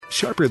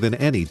sharper than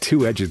any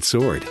two-edged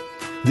sword.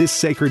 This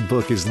sacred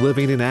book is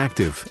living and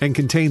active and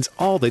contains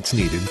all that's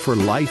needed for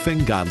life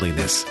and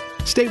godliness.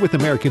 Stay with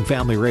American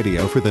Family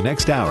Radio for the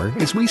next hour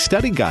as we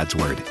study God's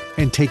Word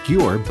and take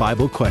your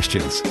Bible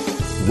questions.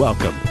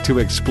 Welcome to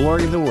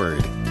Exploring the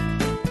Word.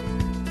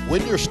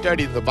 When you're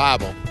studying the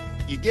Bible,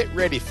 you get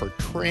ready for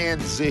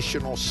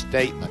transitional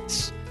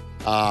statements.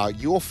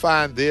 You'll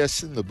find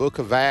this in the book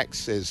of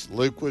Acts as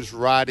Luke was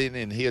writing,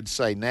 and he'd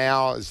say,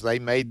 now, as they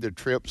made the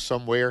trip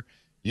somewhere,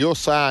 you'll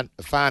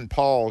find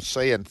Paul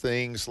saying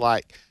things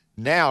like,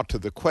 now to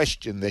the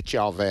question that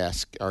y'all have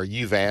asked, or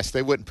you've asked.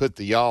 They wouldn't put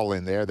the y'all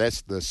in there.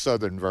 That's the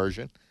Southern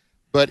version.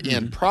 But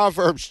in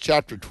Proverbs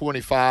chapter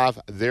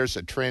 25, there's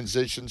a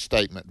transition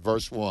statement,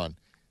 verse 1.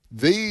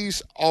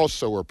 These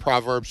also are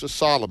Proverbs of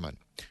Solomon,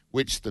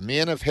 which the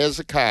men of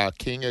Hezekiah,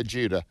 king of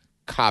Judah,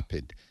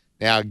 copied.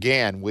 Now,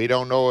 again, we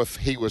don't know if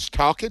he was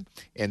talking,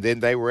 and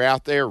then they were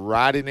out there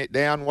writing it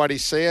down, what he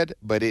said,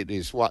 but it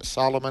is what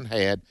Solomon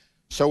had.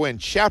 So in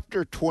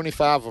chapter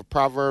 25 of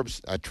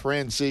Proverbs, a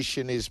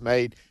transition is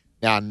made.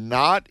 Now,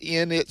 not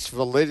in its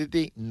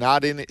validity,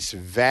 not in its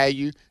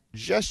value,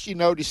 just you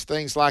notice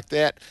things like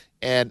that.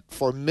 And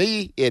for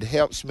me, it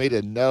helps me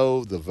to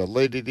know the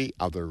validity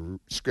of the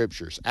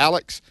Scriptures.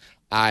 Alex,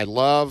 I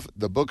love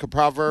the book of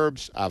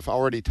Proverbs. I've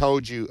already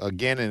told you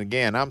again and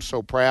again, I'm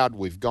so proud.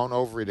 We've gone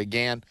over it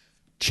again,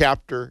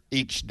 chapter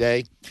each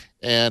day.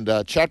 And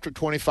chapter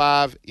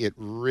 25, it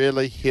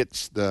really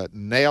hits the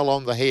nail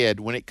on the head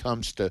when it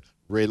comes to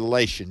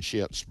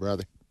relationships,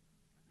 brother.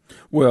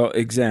 Well,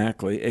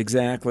 exactly.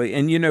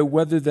 And, you know,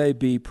 whether they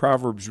be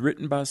Proverbs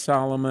written by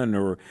Solomon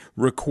or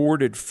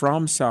recorded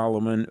from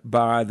Solomon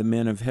by the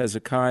men of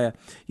Hezekiah,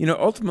 you know,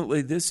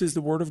 ultimately this is the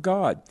Word of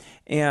God.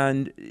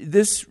 And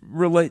this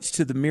relates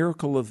to the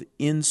miracle of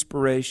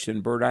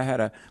inspiration. Bert, I had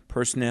a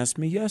person ask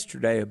me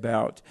yesterday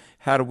about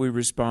how do we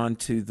respond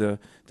to the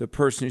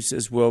person who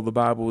says, well, the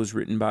Bible was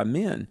written by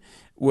men.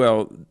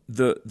 Well,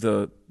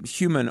 the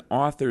human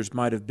authors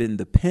might have been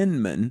the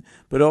penman,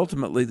 but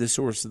ultimately the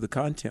source of the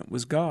content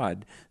was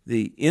God.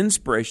 The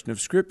inspiration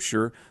of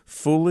Scripture,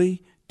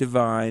 fully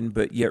divine,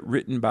 but yet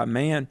written by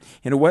man.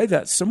 In a way,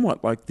 that's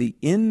somewhat like the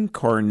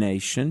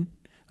incarnation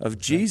of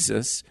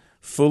Jesus,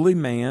 fully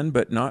man,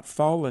 but not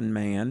fallen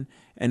man,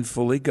 and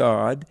fully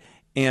God.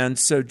 And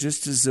so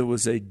just as there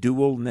was a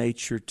dual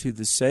nature to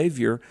the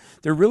Savior,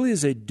 there really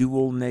is a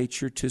dual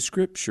nature to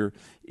Scripture.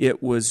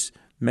 It was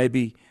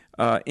maybe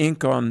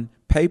ink on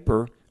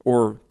paper,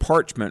 or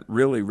parchment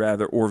really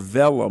rather, or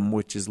vellum,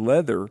 which is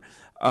leather,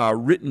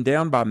 written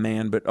down by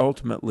man, but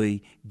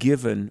ultimately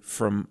given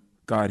from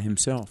God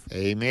himself.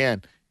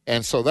 Amen.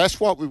 And so that's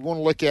what we want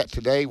to look at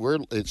today.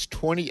 It's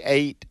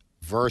 28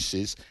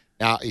 verses.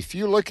 Now, if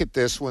you look at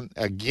this one,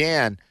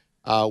 again,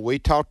 we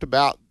talked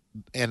about,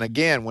 and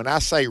again, when I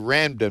say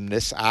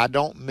randomness, I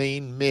don't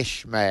mean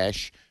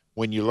mishmash.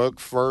 When you look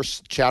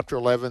first, chapter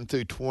 11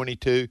 through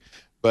 22,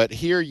 but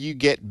here you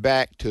get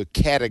back to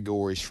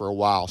categories for a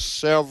while,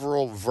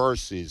 several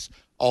verses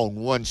on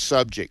one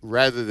subject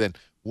rather than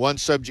one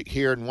subject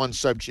here and one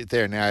subject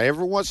there. Now,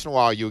 every once in a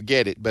while you'll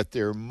get it, but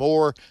they're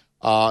more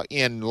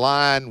in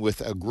line with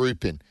a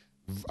grouping.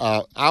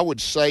 I would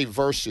say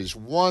verses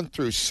 1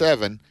 through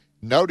 7,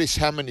 notice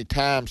how many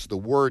times the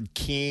word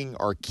king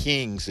or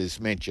kings is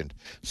mentioned.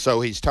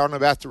 So he's talking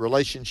about the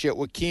relationship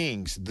with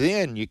kings.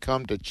 Then you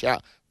come to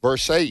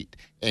verse 8,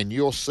 and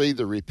you'll see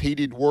the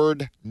repeated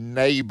word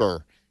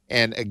neighbor.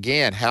 And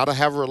again, how to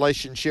have a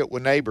relationship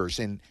with neighbors.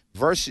 In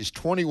verses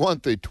 21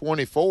 through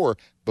 24,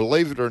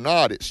 believe it or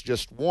not, it's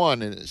just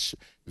one, and it's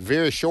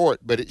very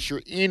short, but it's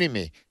your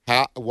enemy.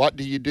 What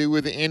do you do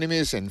with the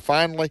enemies? And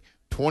finally,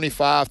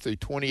 25 through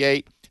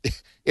 28,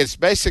 it's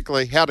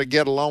basically how to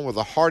get along with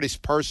the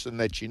hardest person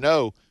that you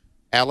know,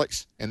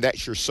 Alex, and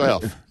that's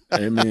yourself.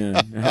 Amen.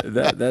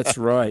 That's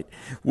right.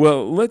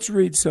 Well, let's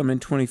read some in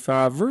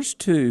 25. Verse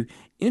 2,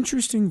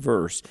 interesting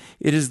verse.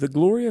 It is the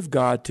glory of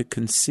God to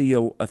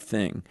conceal a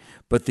thing,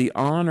 but the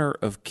honor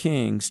of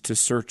kings to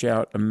search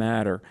out a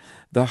matter.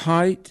 The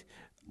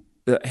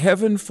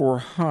heaven for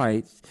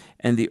height,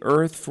 and the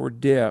earth for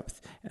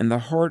depth, and the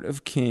heart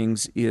of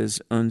kings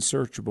is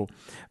unsearchable.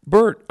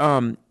 Bert,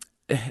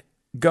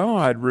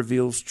 God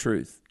reveals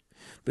truth.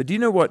 But do you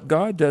know what?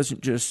 God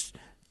doesn't just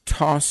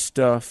toss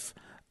stuff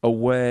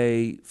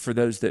away for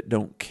those that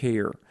don't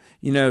care.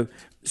 You know,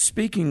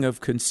 speaking of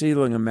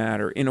concealing a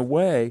matter, in a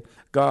way,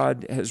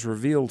 God has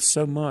revealed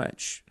so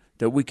much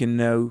that we can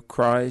know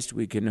Christ,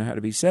 we can know how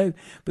to be saved.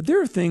 But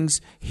there are things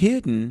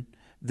hidden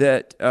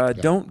that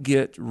don't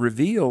get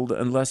revealed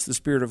unless the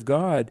Spirit of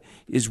God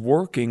is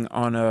working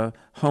on a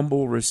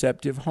humble,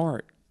 receptive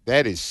heart.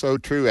 That is so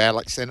true,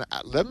 Alex. And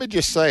let me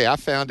just say, I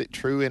found it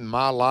true in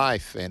my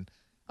life. And,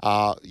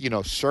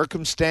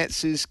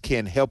 circumstances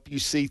can help you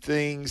see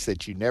things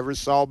that you never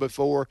saw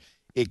before,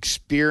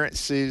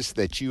 experiences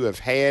that you have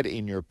had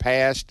in your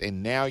past,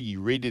 and now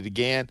you read it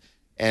again.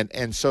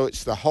 And so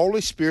it's the Holy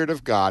Spirit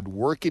of God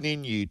working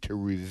in you to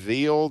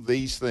reveal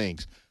these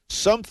things.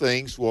 Some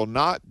things will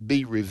not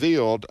be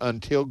revealed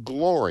until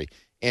glory.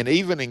 And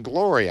even in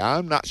glory,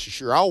 I'm not so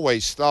sure. I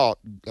always thought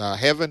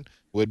heaven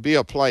would be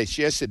a place.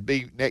 Yes, it'd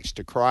be next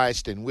to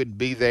Christ, and we'd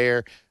be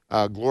there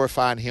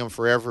glorifying Him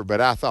forever.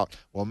 But I thought,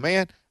 well,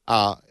 man,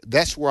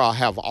 that's where I'll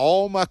have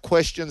all my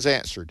questions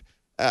answered.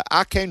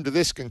 I came to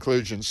this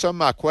conclusion: some of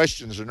my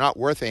questions are not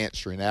worth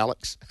answering,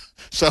 Alex.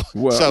 So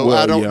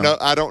I don't yeah. know.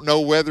 I don't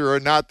know whether or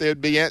not they'd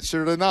be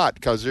answered or not,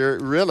 because they're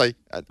really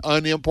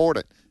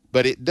unimportant.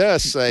 But it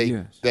does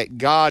say that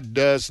God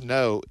does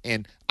know,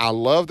 and I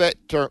love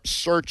that term,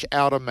 search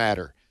out a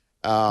matter.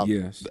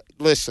 Yes.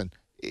 Listen,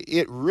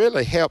 it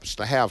really helps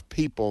to have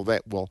people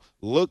that will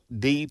look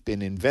deep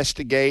and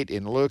investigate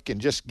and look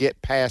and just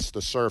get past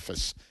the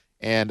surface.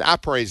 And I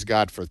praise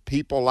God for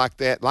people like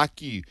that,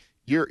 like you.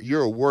 You're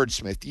a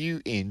wordsmith.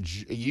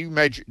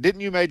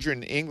 Didn't you major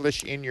in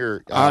English in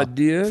your? I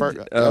did.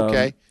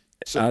 Okay.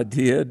 So, I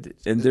did,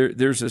 and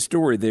there's a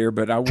story there,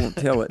 but I won't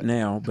tell it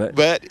now. But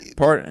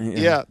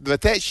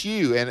but that's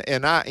you,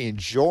 and I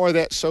enjoy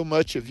that so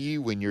much of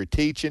you when you're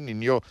teaching,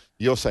 and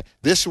you'll say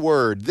this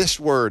word,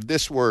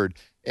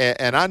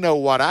 and I know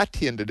what I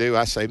tend to do.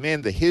 I say,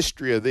 man, the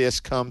history of this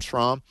comes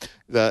from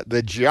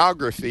the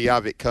geography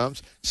of it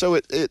comes.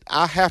 So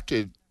I have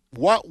to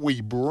what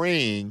we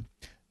bring,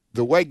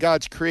 the way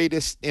God's created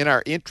us in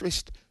our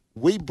interest.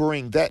 We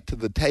bring that to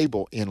the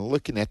table in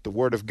looking at the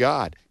Word of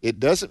God. It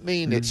doesn't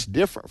mean it's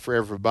different for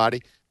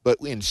everybody, but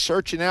in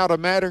searching out a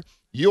matter,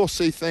 you'll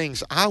see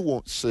things I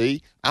won't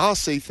see. I'll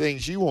see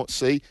things you won't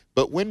see.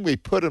 But when we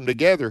put them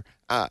together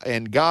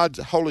and God's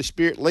Holy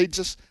Spirit leads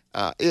us,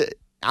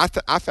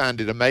 I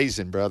find it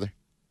amazing, brother.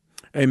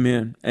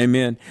 Amen.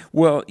 Amen.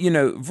 Well,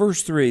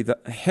 verse 3, the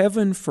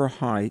heaven for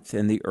height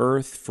and the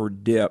earth for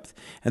depth.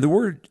 And the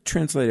word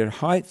translated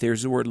height there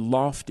is the word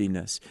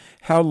loftiness.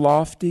 How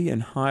lofty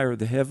and high are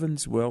the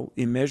heavens? Well,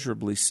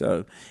 immeasurably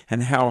so.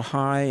 And how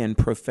high and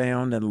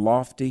profound and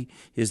lofty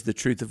is the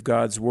truth of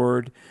God's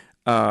word?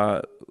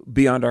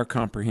 Beyond our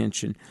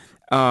comprehension.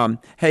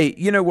 Hey,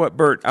 you know what,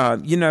 Bert? I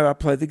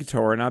play the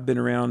guitar, and I've been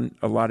around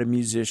a lot of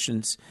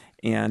musicians,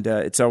 and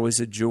it's always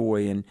a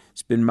joy, and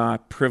it's been my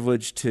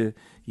privilege to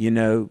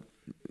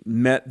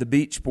met the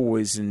Beach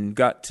Boys and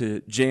got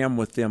to jam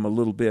with them a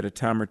little bit, a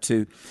time or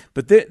two.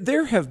 But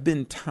there have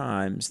been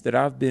times that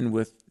I've been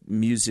with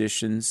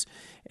musicians,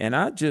 and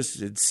I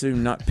just would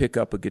soon not pick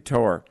up a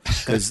guitar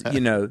because,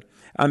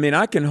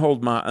 I can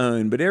hold my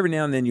own, but every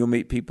now and then you'll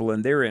meet people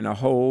and they're in a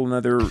whole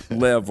nother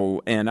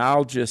level, and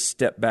I'll just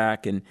step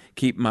back and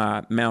keep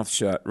my mouth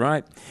shut,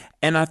 right?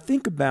 And I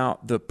think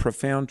about the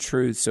profound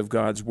truths of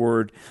God's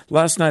Word.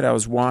 Last night I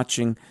was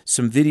watching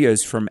some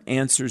videos from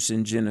Answers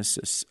in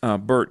Genesis.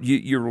 Bert,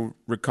 you'll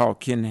recall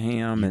Ken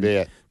Ham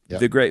and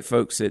the great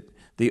folks at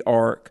the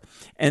Ark.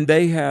 And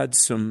they had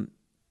some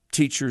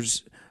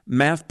teachers,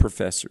 math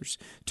professors,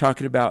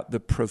 talking about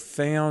the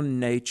profound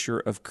nature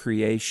of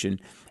creation.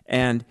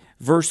 And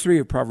verse 3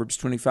 of Proverbs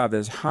 25,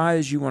 as high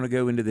as you want to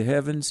go into the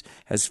heavens,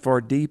 as far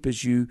deep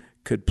as you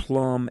could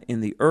plumb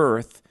in the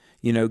earth,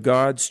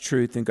 God's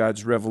truth and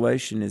God's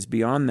revelation is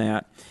beyond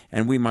that,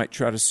 and we might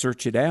try to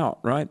search it out,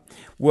 right?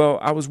 Well,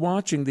 I was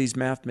watching these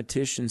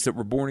mathematicians that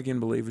were born-again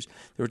believers.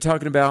 They were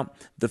talking about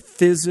the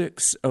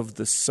physics of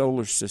the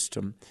solar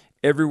system.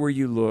 Everywhere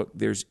you look,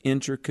 there's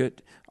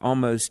intricate,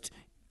 almost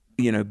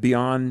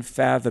beyond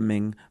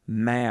fathoming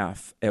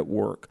math at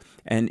work.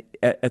 And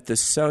at the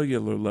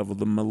cellular level,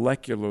 the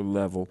molecular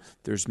level,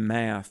 there's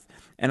math.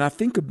 And I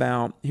think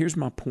about, here's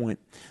my point,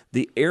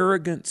 the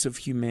arrogance of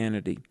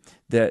humanity,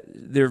 that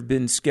there have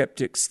been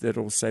skeptics that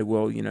will say,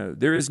 well,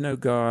 there is no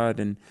God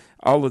and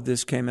all of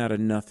this came out of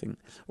nothing.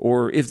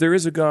 Or if there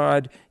is a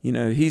God,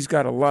 he's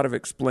got a lot of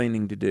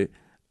explaining to do.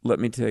 Let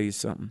me tell you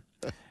something.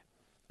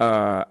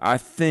 I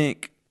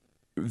think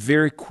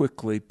very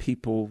quickly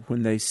people,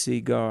 when they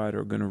see God,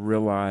 are going to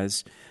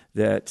realize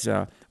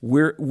that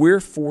we're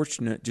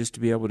fortunate just to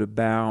be able to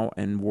bow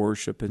and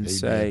worship and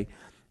say,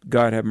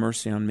 God, have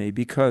mercy on me,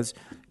 because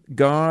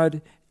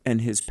God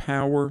and His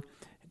power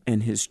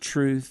and His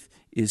truth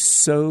is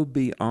so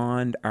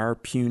beyond our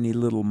puny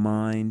little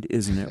mind,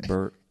 isn't it,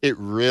 Bert? It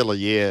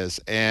really is,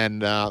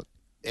 and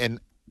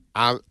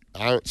I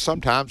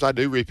sometimes I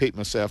do repeat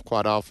myself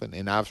quite often,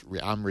 and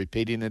I'm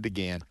repeating it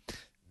again.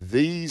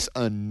 These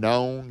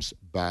unknowns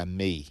by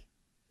me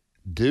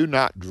do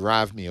not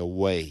drive me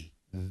away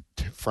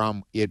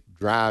from it,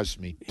 drives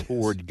me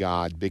toward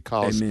God,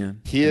 because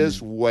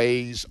His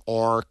ways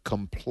are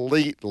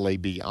completely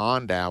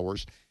beyond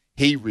ours.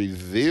 He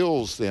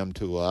reveals them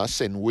to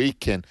us, and we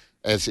can,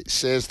 as it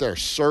says there,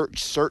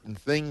 search certain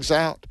things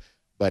out.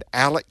 But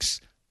Alex,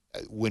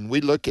 when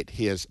we look at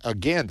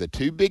again, the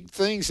two big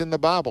things in the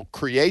Bible,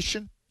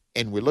 creation,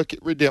 and we look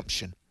at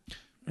redemption.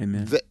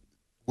 Amen.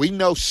 We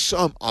know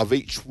some of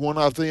each one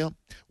of them.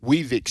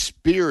 We've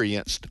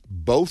experienced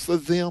both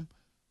of them,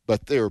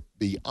 but they're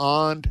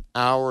beyond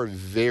our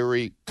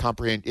very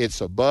comprehension.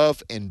 It's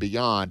above and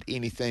beyond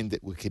anything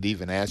that we could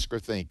even ask or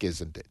think,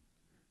 isn't it?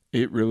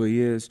 It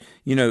really is.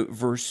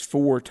 Verse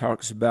 4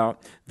 talks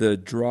about the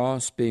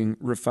dross being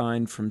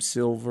refined from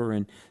silver,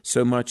 and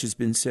so much has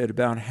been said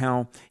about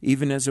how,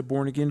 even as a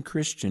born-again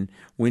Christian,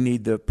 we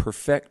need the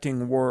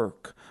perfecting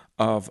work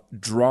of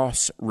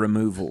dross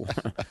removal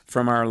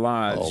from our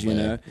lives, you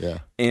know. Yeah.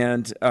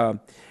 And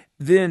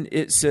then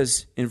it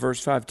says in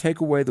verse 5,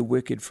 take away the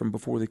wicked from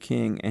before the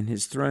king, and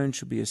his throne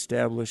shall be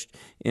established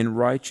in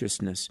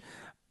righteousness.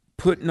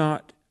 Put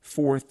not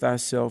forth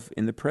thyself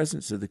in the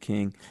presence of the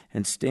king,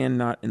 and stand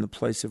not in the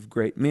place of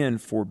great men,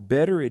 for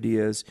better it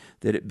is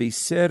that it be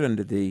said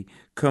unto thee,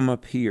 come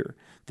up here,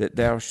 that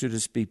thou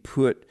shouldest be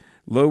put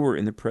lower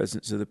in the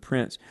presence of the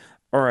prince.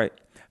 All right,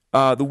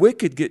 the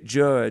wicked get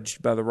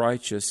judged by the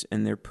righteous,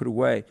 and they're put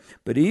away.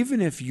 But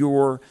even if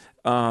you're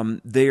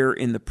there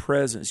in the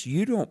presence,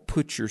 you don't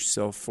put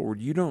yourself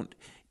forward. You don't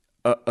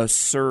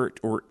assert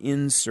or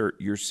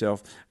insert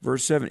yourself.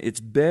 Verse 7,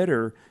 it's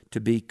better to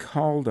be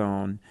called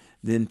on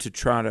than to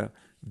try to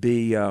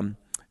be, a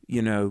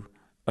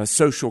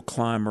social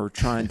climber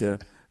trying to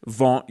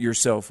vaunt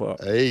yourself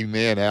up.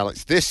 Amen,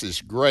 Alex. This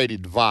is great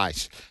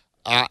advice.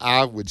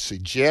 I would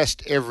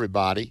suggest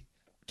everybody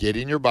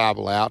getting your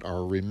Bible out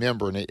or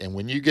remembering it, and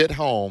when you get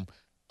home,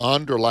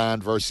 underline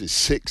verses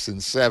 6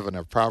 and 7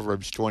 of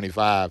Proverbs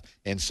 25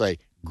 and say,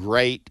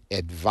 great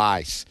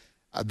advice.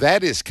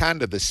 That is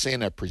kind of the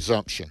sin of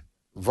presumption.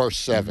 Verse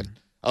 7. Mm-hmm.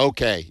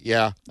 Okay,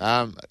 yeah,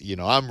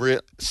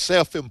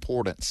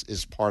 self-importance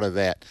is part of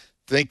that,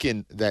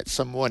 thinking that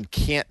someone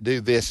can't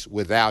do this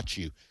without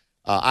you.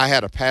 I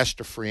had a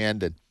pastor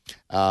friend, and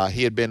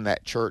he had been in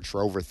that church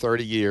for over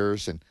 30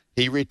 years, and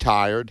he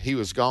retired. He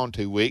was gone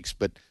 2 weeks,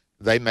 but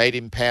they made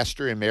him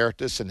pastor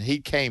emeritus, and he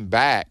came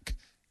back,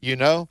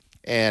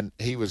 and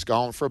he was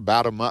gone for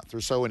about a month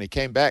or so, and he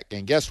came back,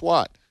 and guess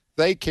what?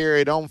 They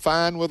carried on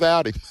fine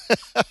without him.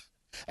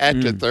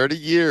 After 30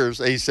 years,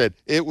 he said,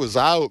 it was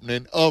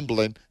eye-opening,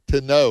 humbling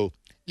to know,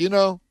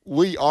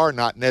 we are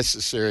not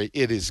necessary.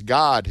 It is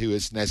God who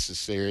is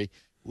necessary.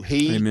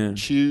 He Amen.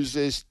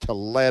 Chooses to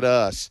let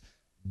us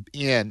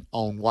in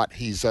on what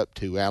he's up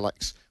to,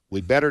 Alex.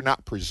 We better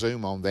not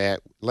presume on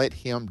that. Let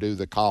him do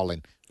the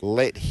calling.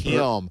 Let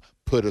him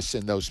put us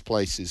in those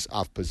places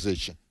of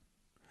position.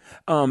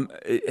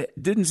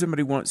 Didn't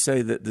somebody once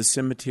say that the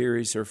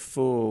cemeteries are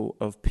full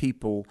of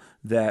people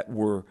that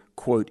were,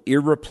 quote,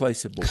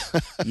 irreplaceable,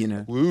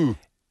 Ooh.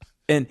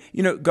 And,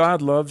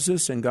 God loves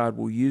us and God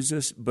will use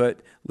us, but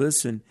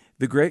listen,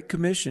 the Great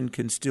Commission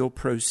can still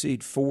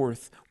proceed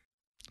forth.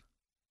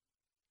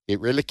 It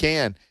really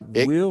can.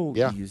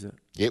 Use it.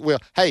 It will.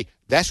 Hey,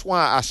 that's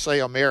why I say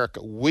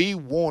America. We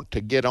want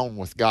to get on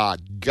with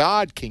God.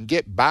 God can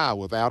get by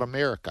without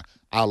America.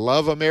 I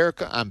love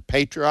America. I'm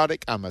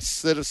patriotic. I'm a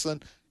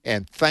citizen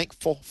and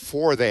thankful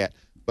for that.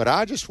 But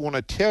I just want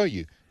to tell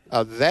you,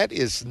 that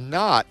is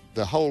not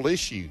the whole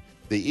issue.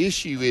 The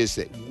issue is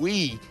that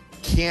we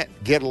can't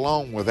get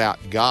along without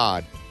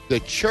God.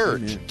 The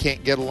church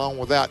can't get along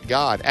without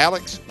God.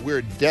 Alex,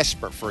 we're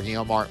desperate for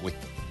him, aren't we?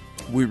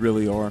 We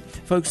really are.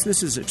 Folks,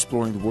 this is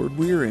Exploring the Word.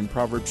 We're in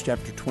Proverbs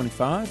chapter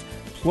 25.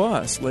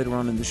 Plus, later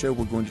on in the show,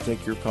 we're going to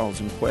take your calls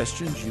and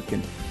questions. You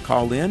can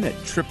call in at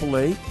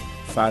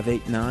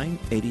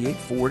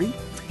 888-589-8840.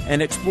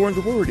 And Exploring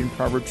the Word in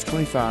Proverbs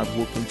 25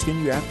 will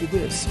continue after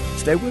this.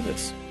 Stay with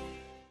us.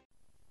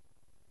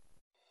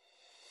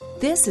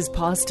 This is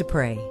Pause to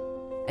Pray,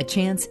 a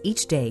chance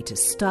each day to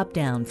stop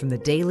down from the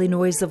daily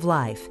noise of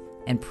life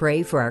and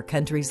pray for our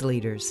country's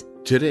leaders.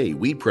 Today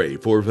we pray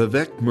for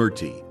Vivek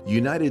Murthy,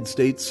 United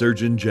States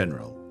Surgeon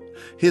General.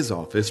 His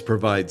office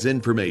provides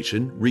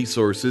information,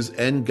 resources,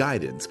 and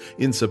guidance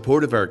in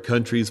support of our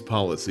country's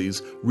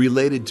policies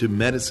related to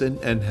medicine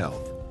and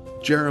health.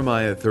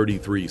 Jeremiah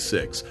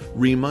 33:6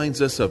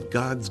 reminds us of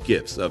God's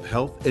gifts of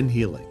health and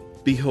healing.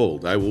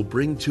 Behold, I will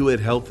bring to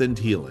it health and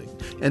healing,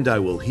 and I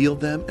will heal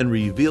them and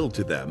reveal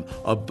to them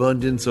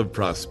abundance of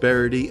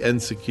prosperity and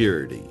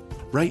security.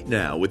 Right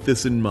now, with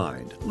this in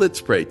mind,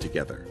 let's pray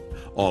together.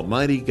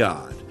 Almighty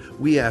God,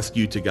 we ask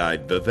you to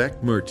guide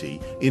Vivek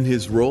Murthy in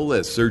his role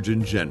as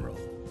Surgeon General.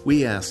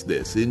 We ask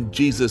this in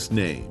Jesus'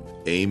 name.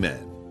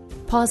 Amen.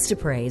 Pause to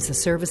Pray is a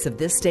service of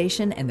this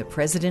station and the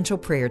Presidential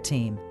Prayer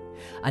Team,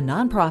 a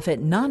nonprofit,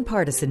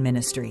 nonpartisan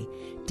ministry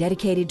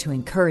dedicated to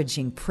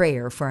encouraging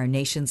prayer for our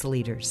nation's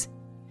leaders.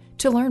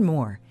 To learn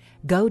more,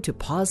 go to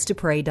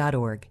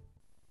pausetopray.org.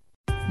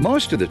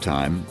 Most of the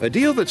time, a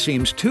deal that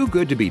seems too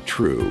good to be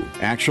true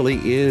actually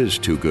is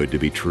too good to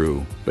be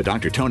true. But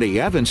Dr. Tony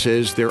Evans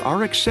says there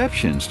are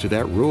exceptions to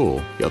that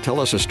rule. He'll tell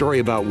us a story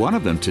about one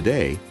of them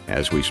today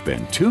as we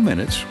spend 2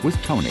 minutes with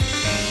Tony.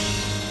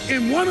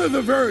 In one of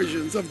the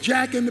versions of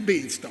Jack and the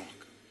Beanstalk,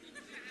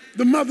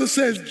 the mother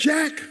says,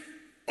 Jack,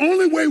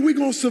 only way we're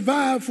going to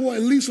survive for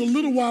at least a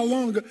little while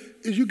longer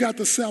is you got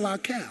to sell our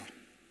cow.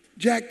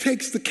 Jack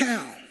takes the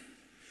cow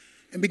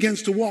and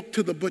begins to walk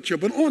to the butcher.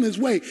 But on his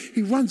way,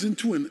 he runs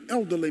into an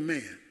elderly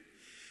man.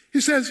 He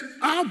says,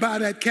 I'll buy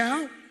that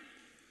cow.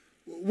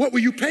 What will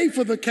you pay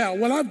for the cow?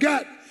 Well, I've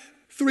got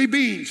 3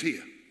 beans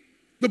here.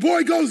 The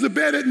boy goes to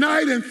bed at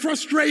night and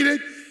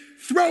frustrated,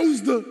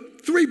 throws the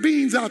 3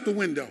 beans out the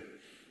window.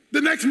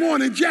 The next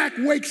morning, Jack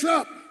wakes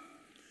up,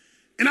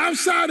 and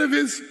outside of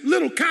his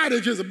little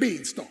cottage is a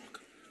beanstalk.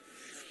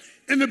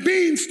 And the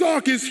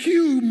beanstalk is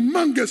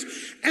humongous,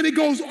 and it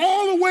goes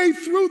all the way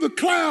through the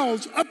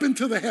clouds up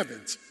into the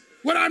heavens.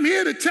 What I'm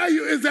here to tell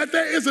you is that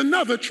there is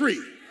another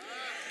tree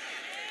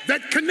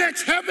that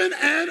connects heaven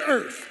and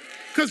earth.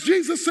 Because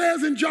Jesus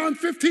says in John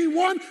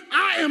 15:1,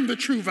 I am the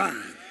true vine.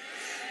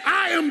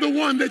 I am the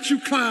one that you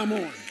climb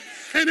on.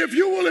 And if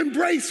you will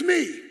embrace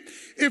me,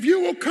 if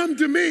you will come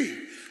to me,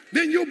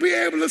 then you'll be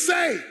able to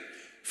say,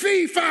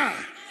 fee, fi,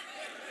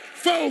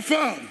 fo,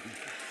 fo.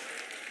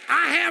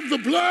 I have the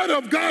blood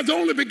of God's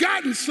only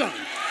begotten Son.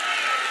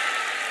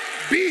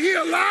 Be he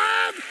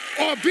alive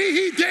or be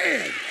he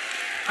dead,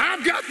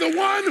 I've got the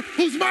one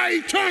who's my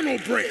eternal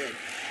bread.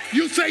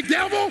 You say,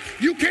 devil,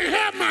 you can't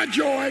have my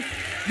joy.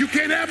 You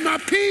can't have my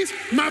peace,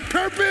 my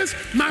purpose,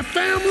 my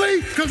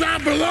family, because I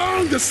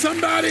belong to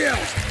somebody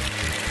else.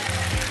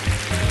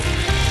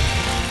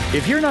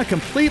 If you're not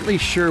completely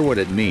sure what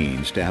it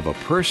means to have a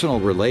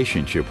personal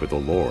relationship with the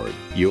Lord,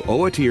 you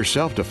owe it to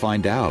yourself to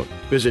find out.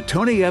 Visit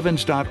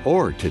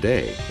TonyEvans.org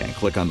today and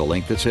click on the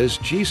link that says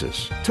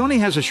Jesus. Tony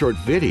has a short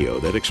video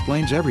that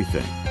explains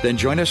everything. Then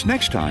join us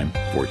next time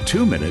for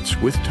 2 Minutes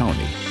with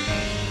Tony.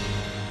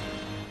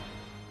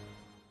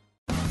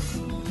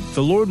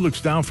 The Lord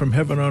looks down from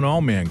heaven on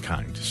all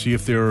mankind to see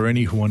if there are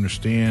any who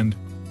understand,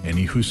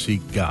 any who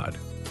seek God.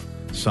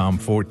 Psalm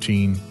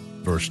 14,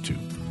 verse 2.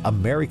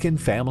 American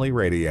Family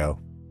Radio.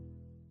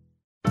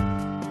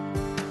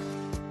 And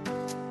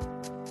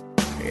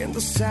the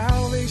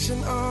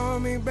Salvation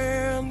Army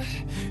Band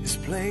is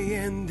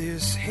playing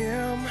this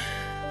hymn.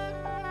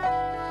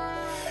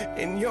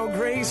 And your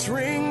grace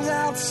rings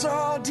out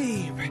so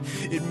deep,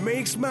 it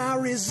makes my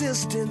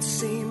resistance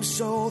seem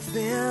so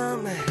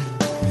thin.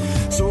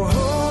 So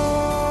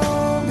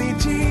hold me,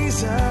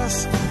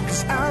 Jesus,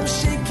 'cause I'm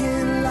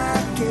shaking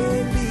like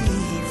a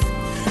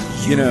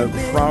leaf. You know,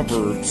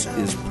 Proverbs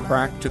is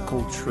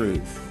practical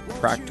truth.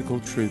 Practical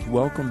truth.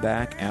 Welcome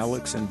back,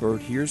 Alex and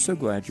Bert here. So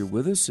glad you're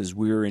with us as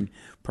we're in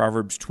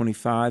Proverbs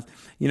 25.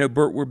 You know,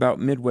 Bert, we're about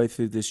midway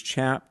through this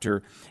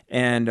chapter,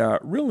 and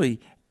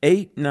really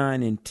 8,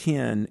 9, and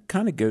 10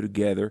 kind of go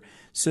together. It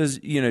says,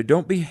 you know,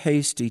 don't be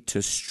hasty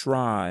to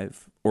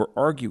strive or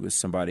argue with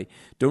somebody.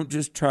 Don't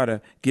just try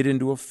to get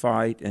into a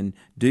fight and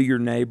do your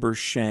neighbor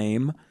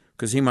shame,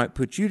 because he might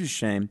put you to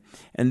shame.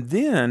 And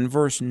then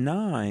verse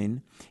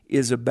 9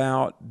 is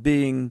about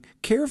being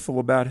careful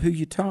about who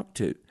you talk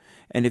to.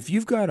 And if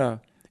you've got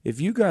a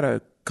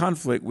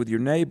conflict with your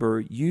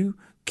neighbor, you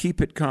keep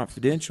it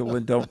confidential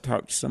and don't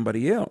talk to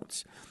somebody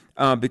else,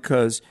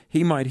 because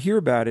he might hear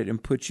about it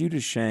and put you to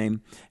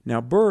shame.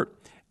 Now, Bert,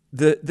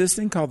 this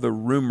thing called the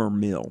rumor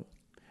mill,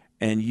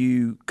 and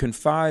you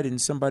confide in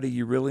somebody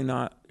you really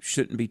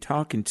shouldn't be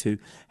talking to,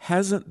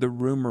 hasn't the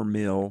rumor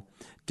mill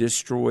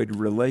destroyed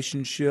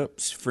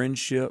relationships,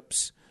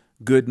 friendships,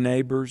 good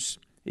neighbors,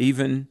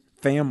 even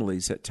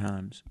families at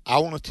times? I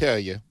want to tell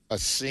you a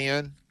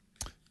sin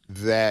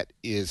that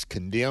is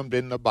condemned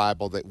in the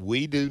Bible that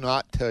we do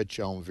not touch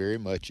on very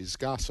much is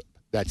gossip.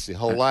 That's the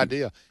whole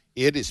idea.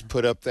 It is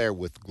put up there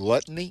with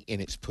gluttony,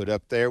 and it's put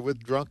up there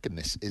with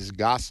drunkenness, is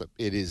gossip.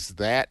 It is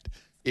that.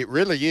 It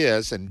really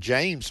is, and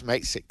James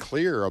makes it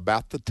clear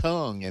about the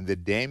tongue and the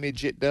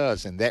damage it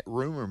does, and that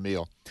rumor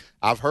mill.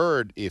 I've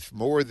heard if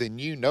more than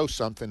you know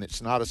something,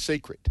 it's not a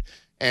secret.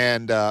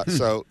 And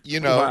so, you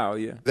know, wow,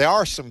 yeah. There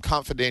are some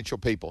confidential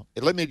people.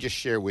 And let me just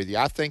share with you,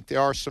 I think there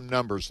are some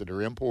numbers that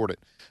are important.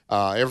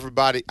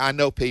 Everybody, I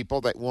know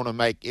people that want to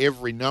make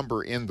every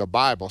number in the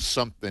Bible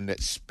something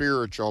that's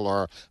spiritual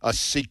or a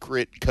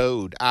secret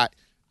code. I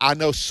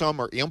know some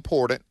are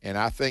important, and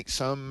I think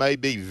some may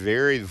be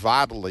very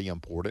vitally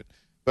important.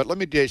 But let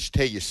me just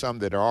tell you some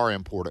that are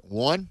important.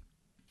 1,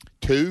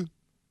 2,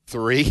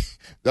 3,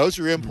 those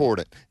are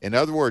important. In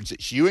other words,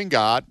 it's you and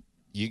God.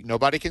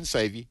 Nobody can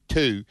save you.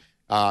 2,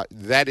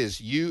 that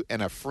is you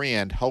and a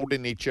friend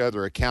holding each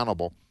other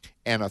accountable,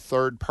 and a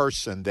third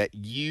person that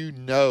you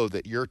know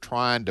that you're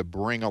trying to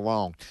bring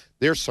along.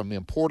 There's some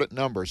important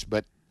numbers,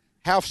 but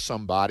have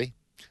somebody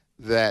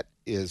that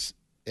is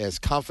as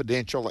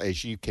confidential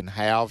as you can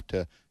have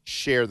to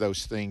share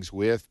those things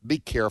with. Be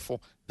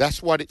careful.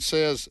 That's what it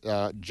says.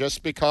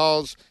 Just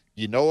because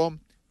you know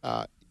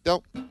them,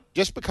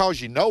 just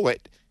because you know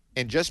it,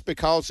 and just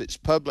because it's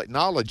public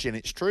knowledge and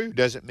it's true,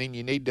 doesn't mean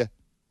you need to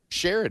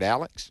share it,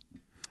 Alex.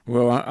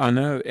 Well, I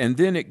know. And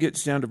then it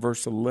gets down to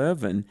verse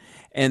 11,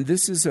 and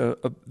this is a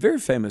very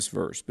famous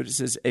verse, but it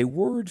says, a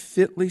word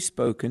fitly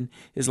spoken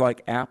is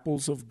like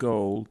apples of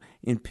gold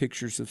in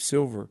pictures of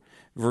silver.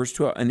 Verse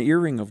 12, an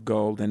earring of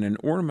gold and an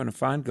ornament of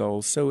fine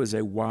gold, so is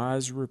a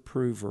wise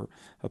reprover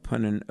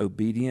upon an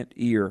obedient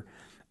ear.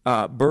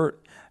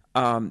 Bert,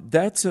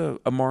 that's a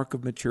mark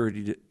of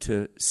maturity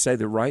to say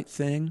the right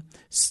thing,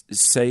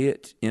 say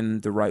it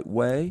in the right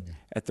way,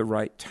 at the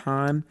right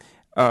time.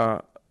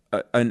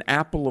 An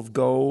apple of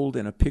gold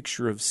and a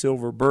picture of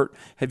silver. Bert,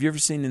 have you ever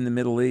seen in the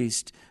Middle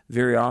East,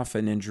 very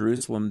often in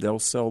Jerusalem, they'll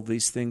sell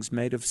these things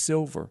made of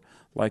silver,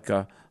 like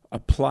a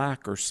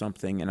plaque or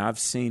something. And I've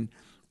seen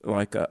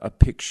like a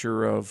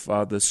picture of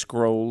the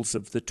scrolls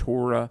of the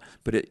Torah,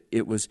 but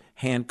it was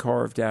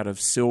hand-carved out of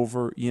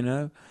silver, you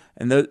know.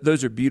 And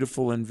those are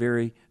beautiful and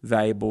very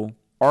valuable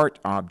art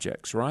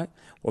objects, right?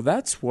 Well,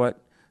 that's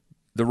what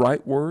the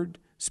right word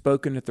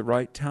spoken at the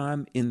right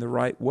time in the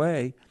right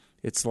way,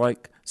 it's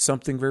like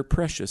something very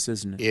precious,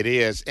 isn't it? It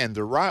is. And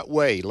the right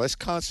way, let's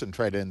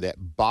concentrate on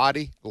that.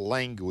 Body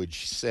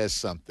language says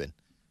something.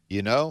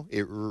 You know,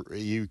 it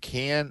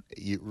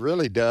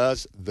really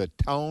does. The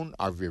tone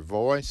of your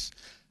voice.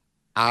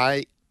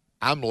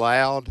 I'm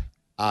loud.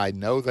 I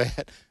know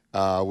that.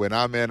 When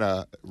I'm in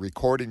a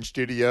recording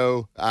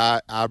studio, I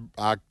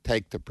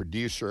take the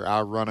producer,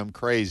 I run them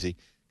crazy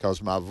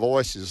because my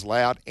voice is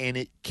loud and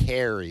it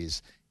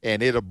carries,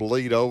 and it'll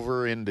bleed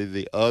over into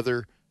the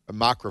other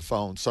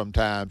microphone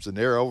sometimes, and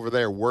they're over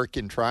there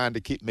working, trying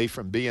to keep me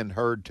from being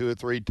heard 2 or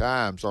 3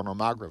 times on a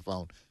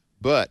microphone.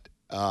 But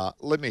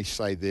let me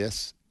say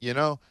this,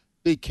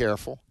 be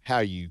careful how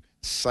you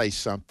say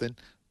something,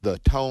 the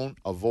tone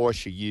of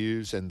voice you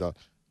use, and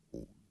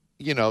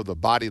the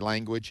body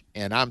language.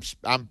 And I'm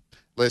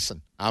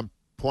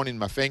pointing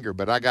my finger,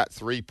 but I got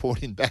 3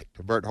 pointing back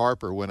to Bert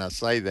Harper when I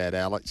say that,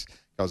 Alex,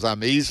 because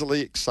I'm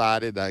easily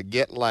excited. I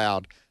get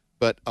loud,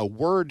 but a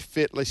word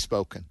fitly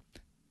spoken.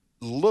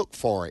 Look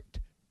for it.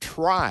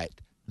 Try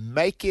it.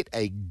 Make it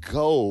a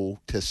goal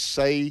to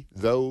say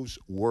those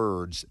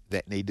words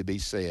that need to be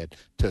said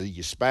to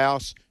your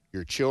spouse,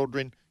 your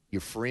children,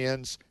 your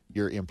friends,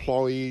 your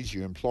employees,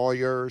 your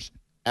employers.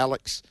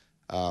 Alex,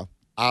 I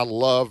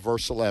love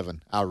verse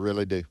 11. I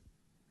really do.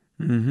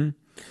 Mm-hmm.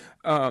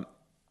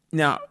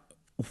 Now,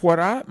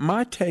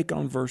 my take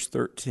on verse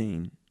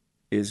 13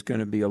 is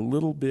going to be a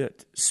little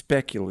bit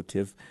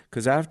speculative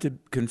because I have to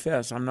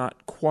confess I'm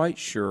not quite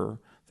sure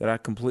that I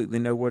completely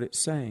know what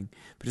it's saying.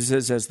 But it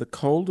says, as the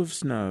cold of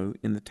snow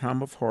in the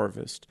time of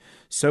harvest,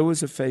 so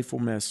is a faithful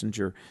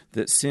messenger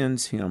that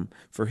sends him,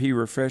 for he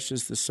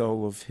refreshes the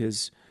soul of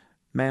his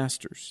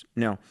masters.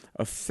 Now,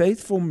 a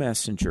faithful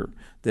messenger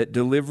that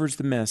delivers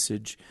the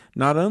message,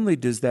 not only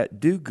does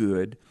that do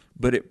good,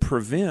 but it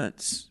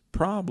prevents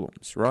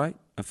problems, right?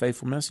 A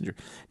faithful messenger.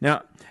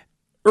 Now,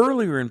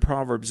 earlier in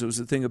Proverbs, it was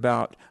the thing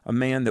about a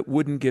man that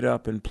wouldn't get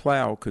up and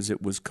plow because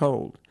it was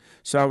cold.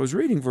 So I was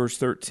reading verse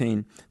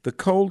 13, the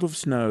cold of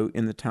snow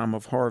in the time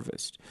of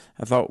harvest.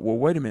 I thought, well,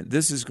 wait a minute,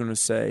 this is going to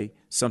say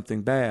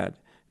something bad.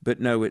 But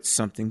no, it's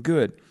something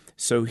good.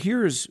 So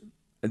here's,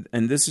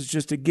 and this is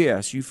just a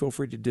guess, you feel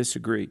free to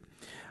disagree.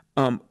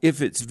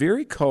 If it's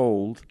very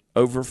cold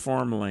over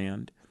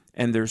farmland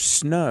and there's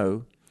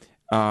snow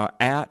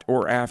at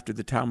or after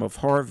the time of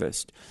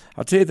harvest,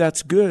 I'll tell you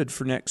that's good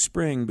for next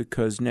spring,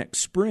 because next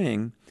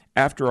spring,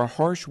 after a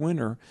harsh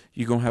winter,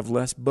 you're going to have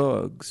less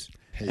bugs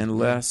and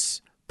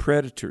less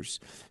predators.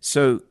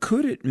 So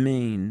could it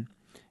mean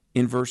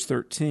in verse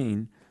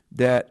 13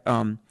 that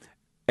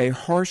a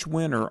harsh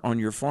winter on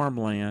your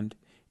farmland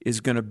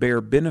is going to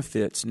bear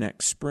benefits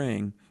next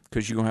spring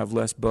because you're going to have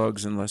less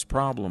bugs and less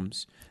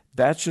problems?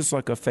 That's just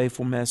like a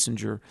faithful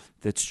messenger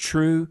that's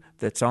true,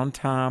 that's on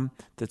time,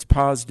 that's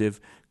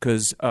positive,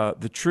 because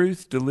the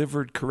truth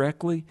delivered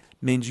correctly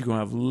means you're going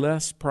to have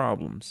less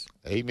problems.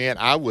 Amen.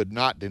 I would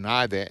not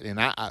deny that. And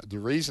the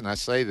reason I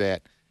say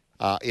that,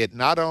 it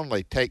not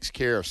only takes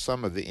care of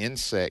some of the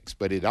insects,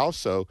 but it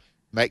also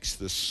makes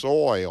the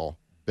soil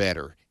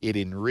better. It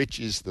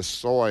enriches the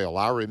soil.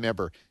 I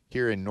remember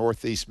here in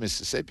northeast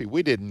Mississippi,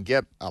 we didn't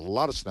get a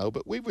lot of snow,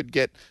 but we would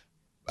get,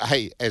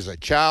 hey, as a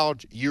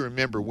child, you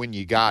remember when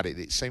you got it.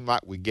 It seemed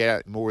like we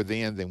got it more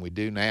then than we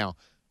do now.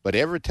 But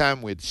every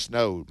time we'd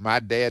snowed, my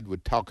dad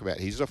would talk about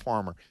it. He's a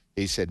farmer.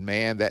 He said,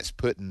 man, that's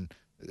putting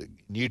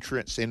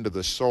nutrients into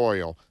the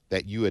soil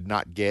that you would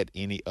not get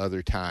any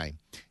other time.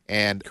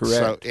 And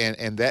correct. So,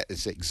 and that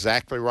is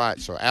exactly right.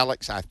 So,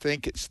 Alex, I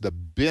think it's the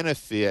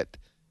benefit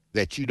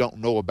that you don't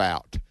know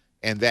about.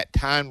 And that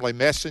timely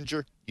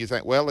messenger, you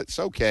think, well, it's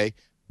okay,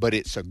 but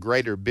it's a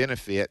greater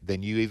benefit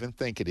than you even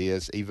think it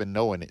is, even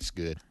knowing it's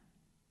good.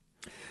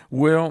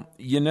 Well,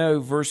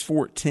 verse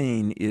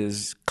 14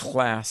 is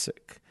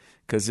classic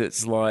because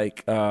it's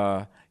like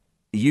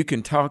you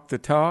can talk the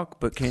talk,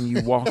 but can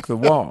you walk the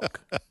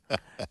walk?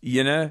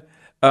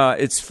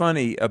 It's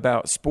funny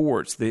about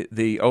sports.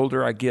 The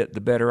older I get,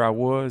 the better I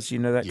was,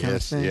 that kind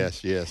of thing.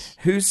 Yes.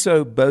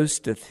 Whoso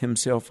boasteth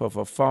himself of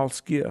a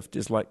false gift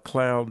is like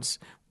clouds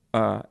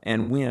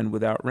and wind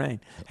without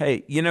rain.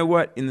 Hey, you know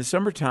what? In the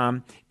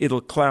summertime, it'll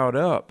cloud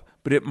up,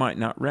 but it might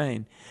not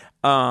rain.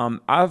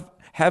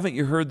 Haven't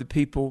you heard the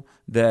people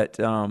that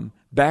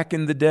back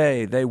in the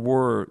day they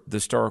were the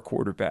star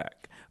quarterback?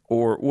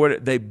 Or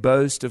what they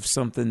boast of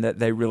something that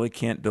they really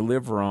can't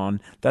deliver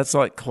on. That's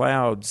like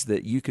clouds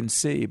that you can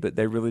see, but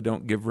they really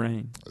don't give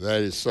rain.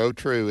 That is so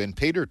true. And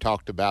Peter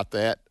talked about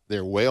that.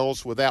 They're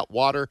wells without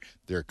water.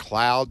 They're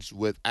clouds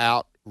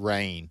without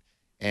rain.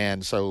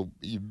 And so,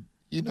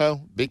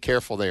 be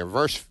careful there.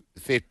 Verse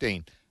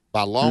 15,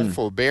 by long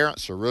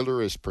forbearance a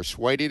ruler is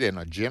persuaded, and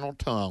a gentle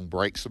tongue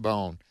breaks a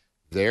bone.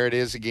 There it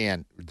is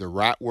again, the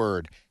right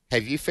word.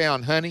 Have you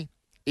found honey?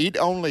 Eat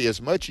only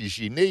as much as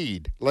you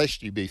need,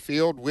 lest you be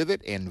filled with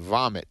it and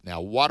vomit.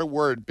 Now, what a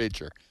word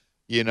picture,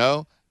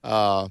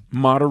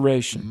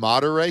 Moderation.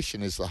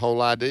 Moderation is the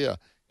whole idea.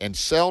 And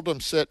seldom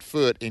set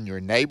foot in your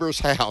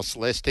neighbor's house,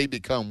 lest he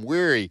become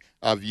weary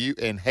of you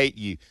and hate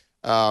you.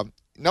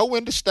 know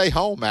when to stay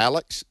home,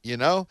 Alex.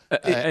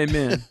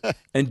 Amen.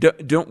 And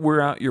don't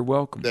wear out your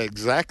welcome.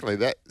 Exactly.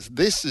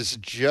 This is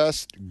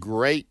just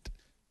great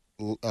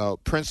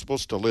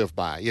principles to live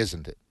by,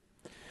 isn't it?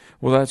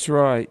 Well, that's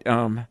right.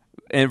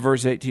 In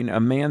verse 18, a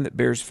man that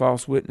bears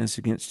false witness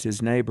against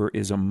his neighbor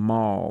is a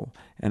maul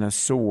and a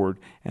sword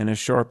and a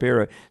sharp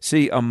arrow.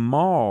 See, a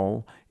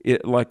maul,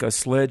 like a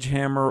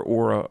sledgehammer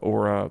or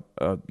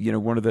a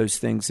one of those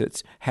things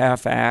that's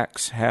half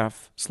axe,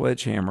 half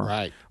sledgehammer,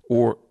 right?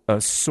 Or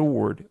a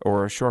sword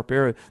or a sharp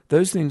arrow.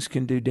 Those things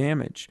can do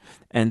damage,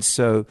 and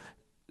so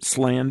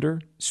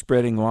slander,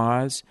 spreading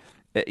lies.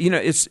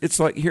 It's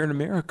like here in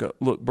America.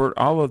 Look, Bert,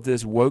 all of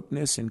this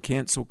wokeness and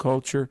cancel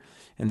culture,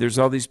 and there's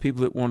all these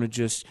people that want to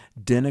just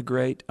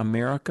denigrate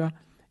America.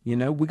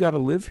 We got to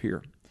live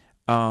here.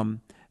 And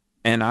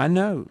I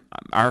know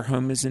our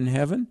home is in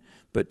heaven,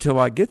 but till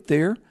I get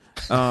there,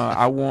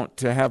 I want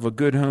to have a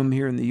good home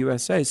here in the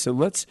USA. So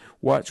let's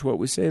watch what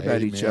we say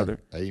about each other.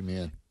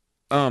 Amen.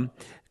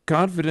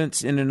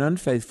 Confidence in an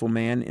unfaithful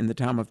man in the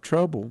time of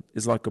trouble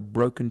is like a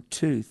broken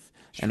tooth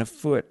and a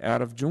foot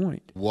out of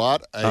joint.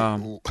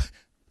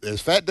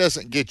 If that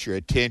doesn't get your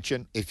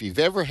attention, if you've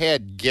ever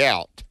had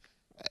gout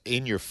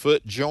in your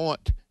foot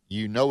joint,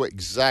 you know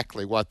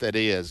exactly what that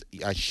is.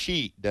 A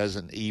sheet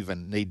doesn't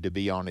even need to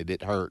be on it.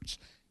 It hurts.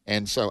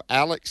 And so,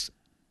 Alex,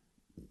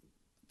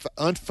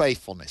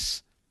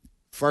 unfaithfulness.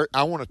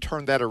 I want to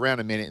turn that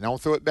around a minute, and I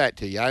want to throw it back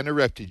to you. I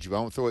interrupted you. I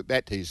want to throw it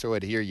back to you so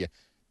I'd hear you.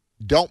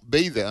 Don't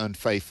be the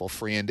unfaithful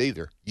friend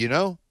either,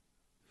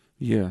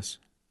 Yes,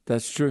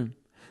 that's true.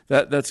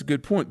 That's a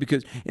good point,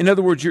 because, in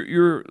other words,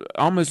 you're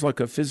almost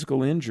like a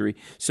physical injury.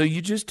 So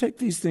you just take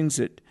these things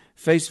at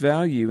face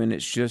value, and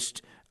it's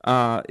just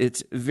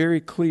it's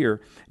very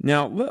clear.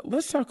 Now,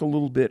 let's talk a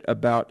little bit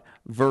about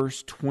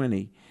verse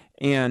 20.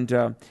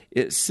 And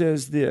it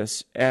says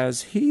this,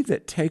 as he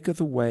that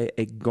taketh away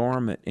a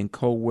garment in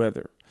cold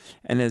weather,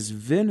 and as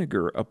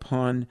vinegar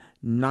upon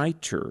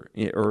nitre,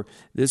 or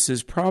this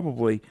is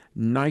probably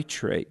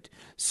nitrate,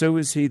 so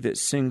is he that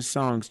sings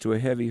songs to a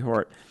heavy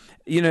heart.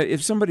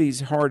 If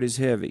somebody's heart is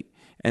heavy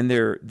and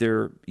they're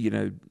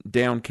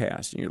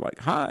downcast, and you're like,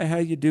 hi, how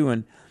you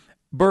doing?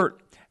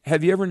 Bert,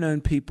 have you ever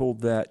known people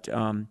that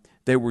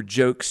they were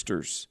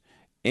jokesters?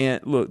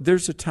 And look,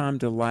 there's a time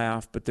to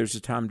laugh, but there's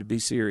a time to be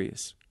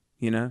serious.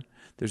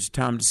 There's a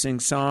time to sing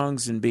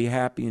songs and be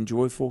happy and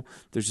joyful.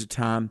 There's a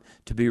time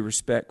to be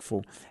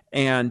respectful.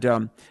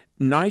 And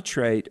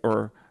nitrate,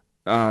 or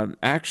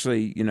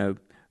actually,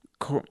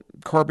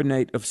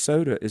 carbonate of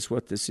soda is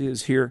what this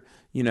is here.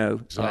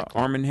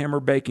 Exactly. Arm & Hammer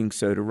baking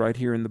soda right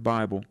here in the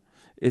Bible.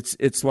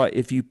 It's like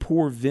if you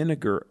pour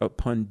vinegar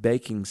upon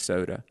baking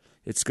soda,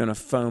 it's going to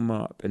foam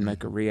up and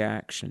make a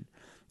reaction.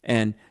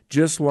 And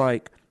just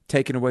like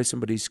taking away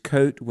somebody's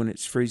coat when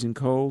it's freezing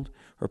cold,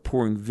 or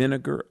pouring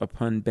vinegar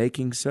upon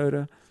baking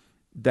soda,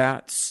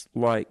 that's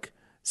like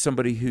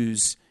somebody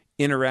whose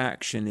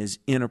interaction is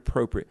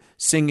inappropriate.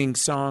 Singing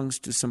songs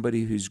to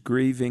somebody who's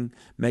grieving,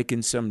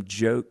 making some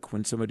joke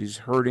when somebody's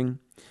hurting.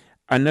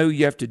 I know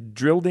you have to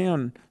drill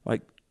down,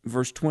 like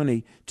verse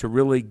 20, to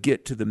really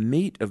get to the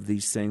meat of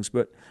these things,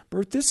 but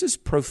Bert, this is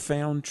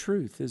profound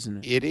truth,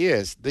 isn't it? It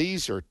is.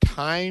 These are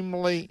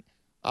timely,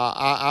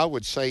 I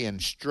would say,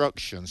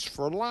 instructions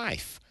for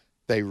life.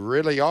 They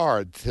really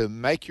are, to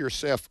make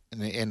yourself,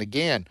 and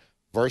again,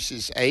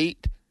 verses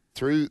 8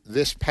 through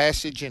this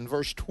passage in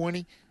verse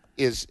 20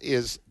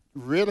 is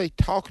really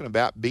talking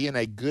about being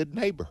a good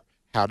neighbor,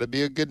 how to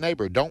be a good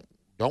neighbor. Don't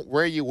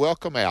wear your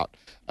welcome out.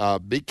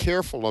 Be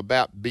careful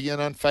about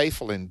being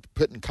unfaithful and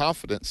putting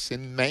confidence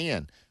in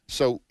man.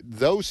 So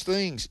those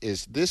things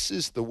this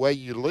is the way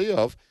you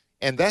live,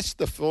 and that's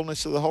the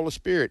fullness of the Holy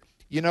Spirit.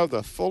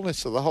 The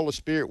fullness of the Holy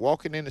Spirit,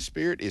 walking in the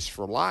Spirit, is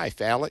for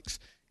life, Alex.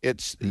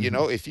 It's,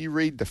 if you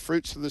read the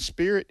fruits of the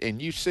Spirit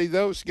and you see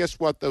those, guess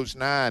what those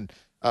 9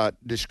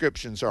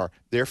 descriptions are?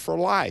 They're for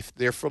life.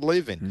 They're for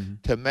living,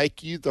 to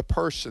make you the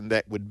person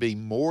that would be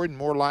more and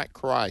more like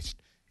Christ.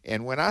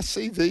 And when I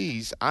see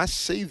these, I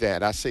see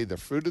that. I see the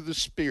fruit of the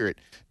Spirit,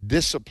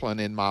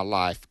 discipline in my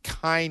life,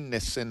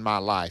 kindness in my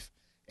life.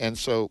 And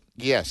so,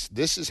 yes,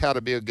 this is how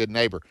to be a good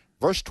neighbor.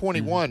 Verse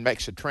 21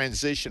 makes a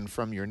transition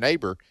from your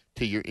neighbor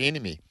to your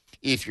enemy.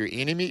 If your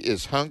enemy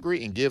is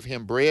hungry, and give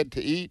him bread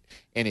to eat,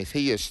 and if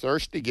he is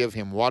thirsty, give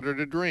him water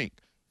to drink.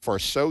 For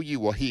so you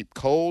will heap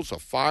coals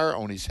of fire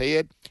on his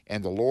head,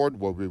 and the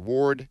Lord will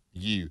reward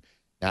you.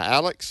 Now,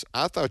 Alex,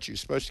 I thought you were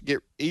supposed to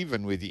get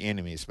even with your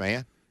enemies,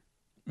 man.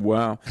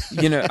 Wow.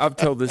 I've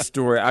told this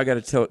story. I got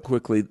to tell it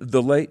quickly.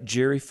 The late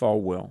Jerry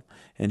Falwell,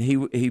 and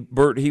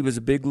Bert, he was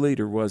a big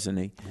leader, wasn't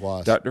he?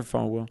 Was. Dr.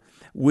 Falwell.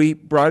 We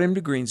brought him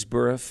to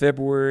Greensboro,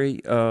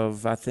 February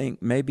of, I think,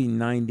 maybe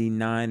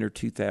 99 or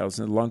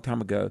 2000, a long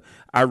time ago.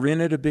 I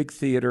rented a big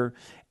theater,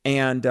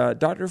 and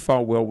Dr.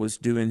 Falwell was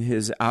doing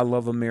his I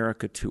Love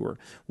America tour.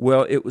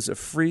 Well, it was a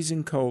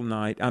freezing cold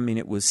night. I mean,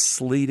 it was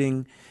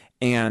sleeting,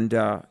 and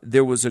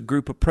there was a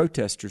group of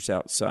protesters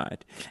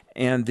outside.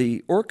 And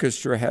the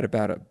orchestra had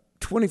about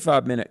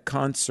 25-minute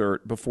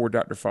concert before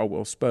Dr.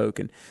 Falwell spoke,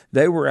 and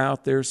they were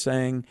out there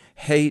saying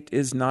hate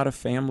is not a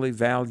family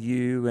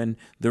value and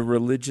the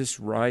religious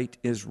right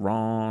is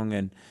wrong,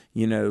 and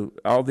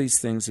all these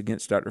things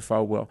against Dr.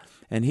 Falwell.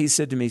 And he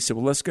said to me,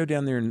 well, let's go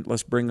down there and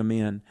let's bring them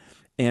in.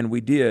 And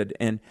we did,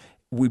 and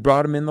we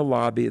brought him in the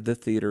lobby of the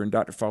theater, and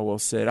Dr.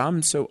 Falwell said,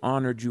 I'm so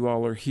honored you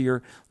all are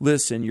here.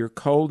 Listen, you're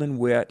cold and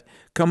wet.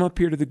 Come up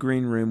here to the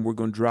green room. We're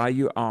going to dry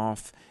you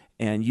off,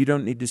 and you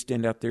don't need to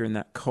stand out there in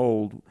that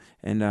cold.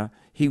 And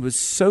he was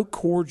so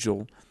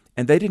cordial,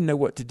 and they didn't know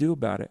what to do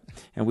about it.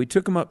 And we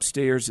took him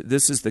upstairs.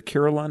 This is the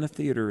Carolina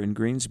Theater in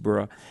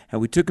Greensboro.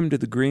 And we took him to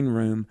the green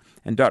room,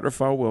 and Dr.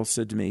 Falwell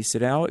said to me, he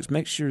said, Alex,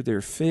 make sure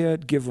they're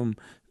fed, give them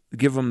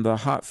the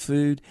hot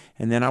food,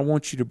 and then I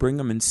want you to bring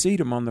them and seat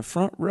them on the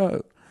front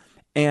row.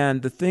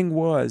 And the thing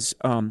was,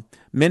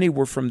 many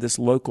were from this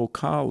local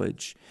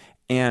college,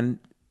 and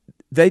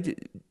Dr.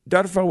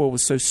 Falwell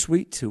was so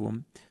sweet to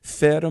them,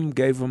 fed them,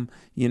 gave them,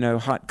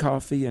 hot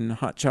coffee and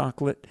hot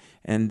chocolate,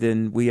 and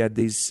then we had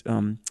these,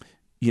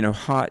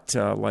 hot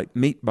like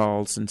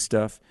meatballs and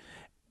stuff,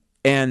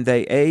 and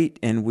they ate,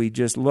 and we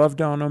just loved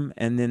on them,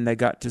 and then they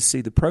got to see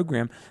the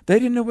program. They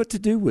didn't know what to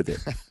do with it.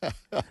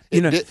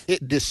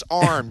 It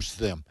disarms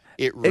them.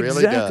 It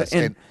really does.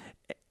 And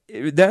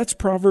that's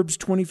Proverbs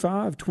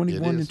 25,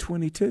 21, and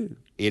 22.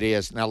 It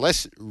is. Now,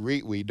 let's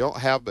read. We don't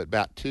have but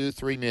about 2 or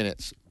 3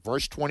 minutes.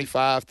 Verse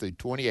 25 through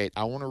 28.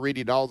 I want to read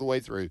it all the way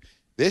through.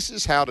 This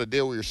is how to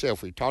deal with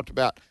yourself. We talked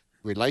about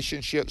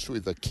relationships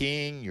with the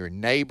king, your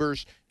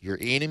neighbors, your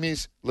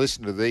enemies.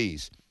 Listen to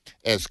these.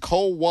 As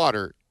cold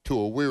water to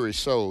a weary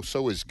soul,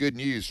 so is good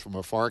news from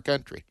a far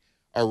country.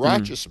 A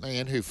righteous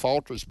man who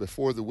falters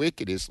before the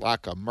wicked is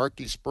like a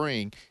murky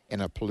spring in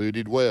a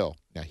polluted well.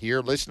 Now here,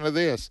 listen to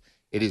this.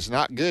 It is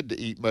not good to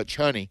eat much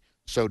honey,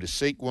 so to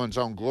seek one's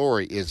own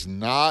glory is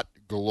not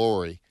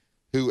glory.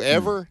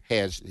 Whoever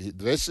has,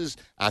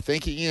 I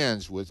think he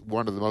ends with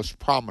one of the most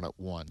prominent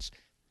ones.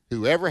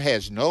 Whoever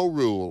has no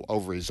rule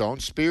over his own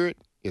spirit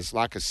is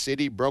like a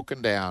city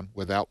broken down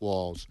without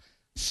walls.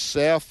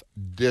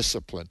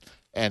 Self-discipline.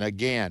 And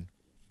again,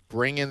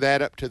 bringing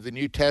that up to the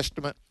New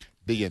Testament,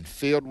 being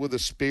filled with the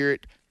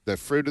Spirit, the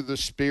fruit of the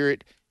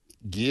Spirit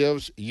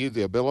gives you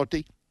the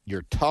ability,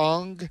 your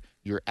tongue,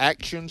 your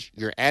actions,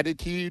 your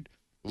attitude.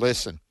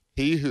 Listen,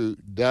 he who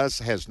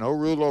has no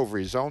rule over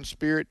his own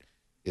spirit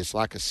is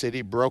like a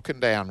city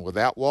broken down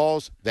without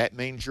walls. That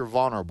means you're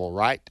vulnerable,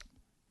 right?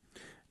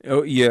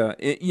 Oh, yeah.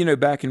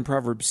 Back in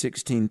Proverbs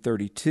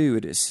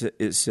 16:32,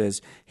 it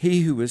says,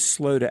 he who is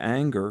slow to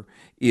anger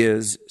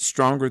is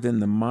stronger than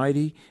the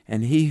mighty,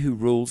 and he who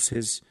rules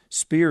his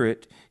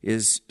spirit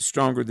is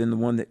stronger than the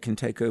one that can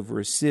take over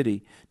a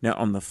city. Now,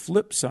 on the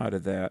flip side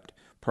of that,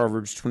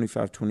 Proverbs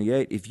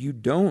 25:28, if you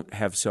don't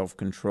have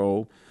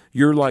self-control,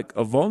 you're like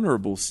a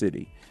vulnerable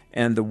city,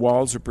 and the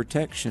walls of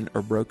protection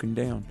are broken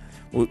down.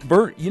 Well,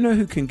 Bert, you know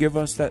who can give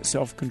us that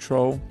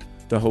self-control?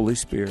 The Holy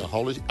Spirit.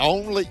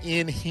 Only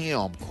in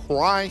Him,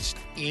 Christ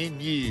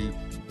in you,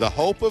 the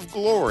hope of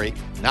glory,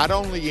 not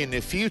only in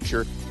the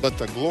future, but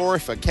the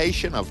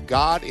glorification of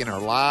God in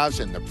our lives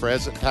in the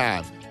present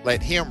time.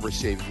 Let Him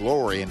receive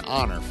glory and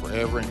honor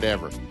forever and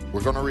ever.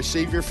 We're going to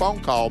receive your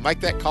phone call. Make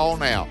that call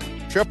now.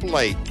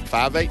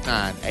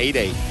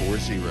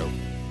 888-589-8840.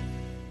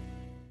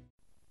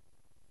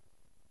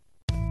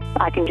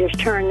 I can just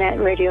turn that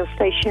radio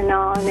station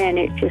on and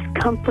it just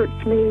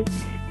comforts me.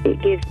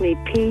 It gives me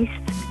peace.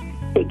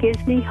 It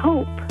gives me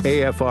hope.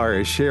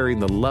 AFR is sharing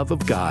the love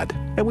of God,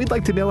 and we'd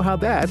like to know how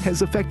that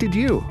has affected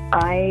you.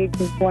 I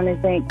just want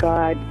to thank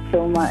God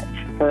so much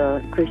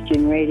for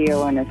Christian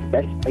radio and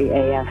especially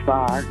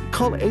AFR.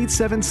 Call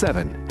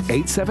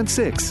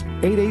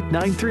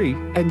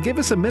 877-876-8893 and give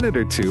us a minute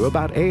or two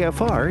about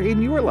AFR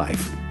in your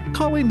life.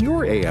 Call in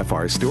your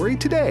AFR story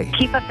today.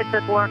 Keep up the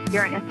good work.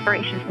 You're an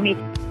inspiration to me.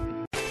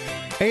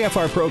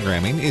 AFR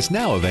programming is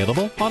now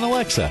available on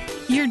Alexa.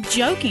 You're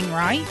joking,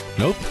 right?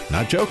 Nope,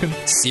 not joking.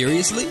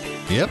 Seriously?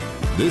 Yep,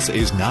 this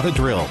is not a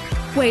drill.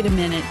 Wait a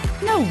minute.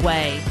 No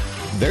way.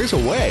 There's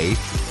a way.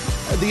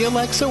 The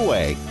Alexa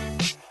way.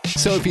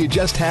 So if you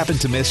just happen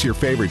to miss your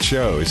favorite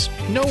shows,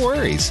 no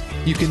worries.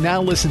 You can now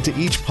listen to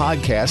each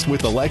podcast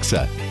with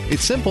Alexa.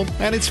 It's simple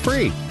and it's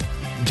free.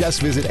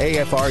 Just visit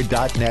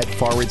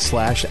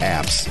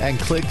afr.net/apps and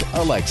click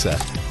Alexa.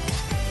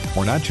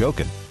 We're not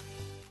joking.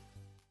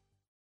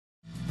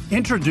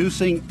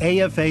 Introducing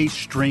AFA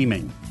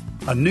Streaming,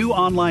 a new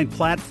online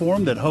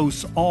platform that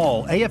hosts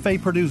all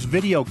AFA-produced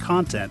video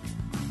content,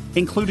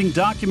 including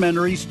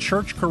documentaries,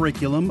 church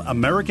curriculum,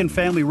 American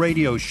Family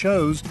Radio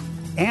shows,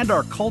 and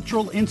our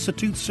Cultural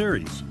Institute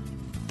series.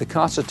 The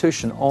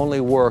Constitution only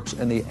works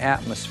in the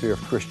atmosphere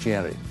of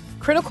Christianity.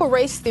 Critical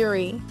race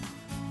theory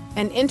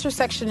and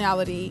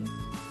intersectionality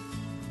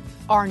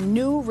are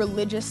new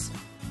religious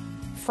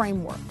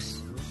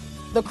frameworks.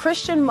 The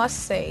Christian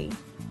must say,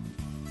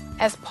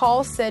 as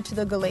Paul said to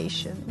the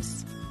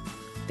Galatians,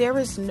 there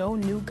is no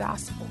new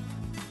gospel.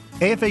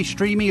 AFA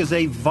Streaming is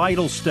a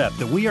vital step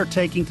that we are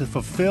taking to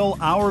fulfill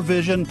our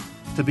vision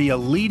to be a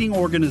leading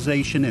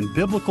organization in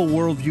biblical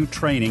worldview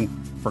training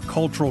for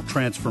cultural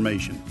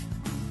transformation.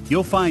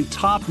 You'll find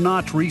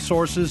top-notch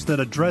resources that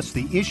address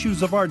the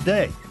issues of our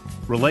day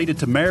related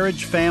to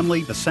marriage,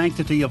 family, the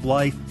sanctity of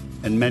life,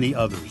 and many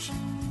others.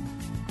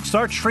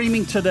 Start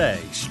streaming today,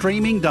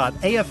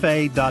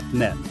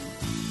 streaming.afa.net.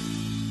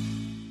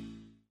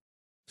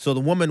 So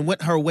the woman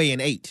went her way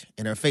and ate,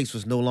 and her face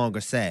was no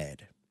longer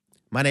sad.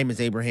 My name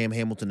is Abraham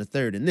Hamilton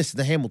III, and this is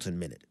the Hamilton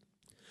Minute.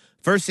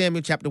 1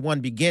 Samuel chapter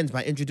 1 begins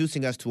by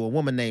introducing us to a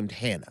woman named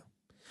Hannah.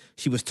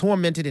 She was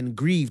tormented and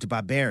grieved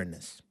by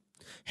barrenness.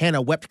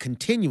 Hannah wept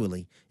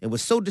continually and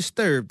was so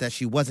disturbed that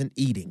she wasn't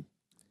eating.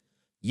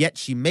 Yet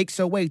she makes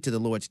her way to the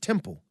Lord's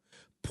temple,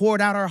 poured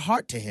out her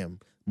heart to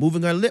him,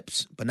 moving her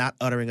lips but not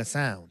uttering a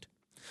sound.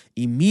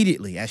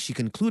 Immediately as she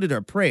concluded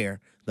her prayer,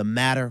 the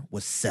matter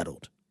was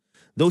settled.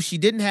 Though she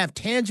didn't have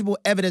tangible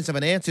evidence of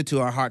an answer to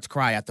her heart's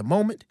cry at the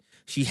moment,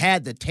 she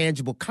had the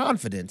tangible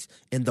confidence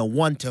in the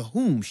one to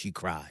whom she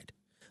cried.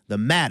 The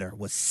matter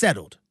was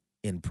settled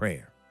in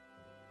prayer.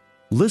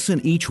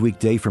 Listen each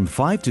weekday from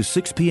 5 to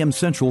 6 p.m.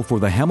 Central for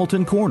the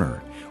Hamilton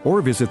Corner,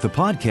 or visit the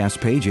podcast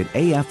page at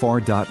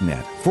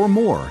afr.net for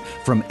more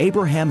from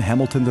Abraham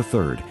Hamilton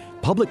III,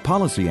 Public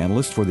Policy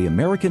Analyst for the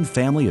American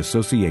Family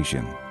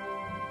Association.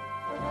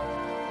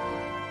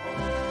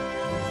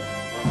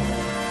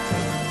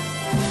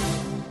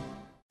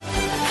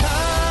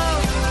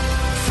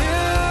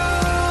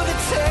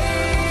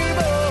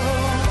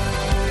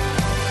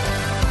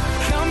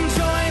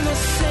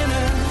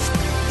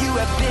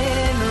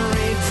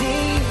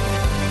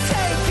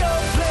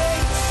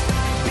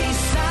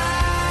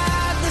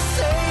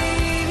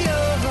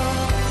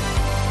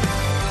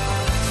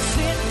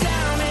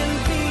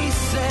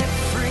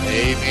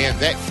 Amen.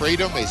 That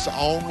freedom is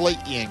only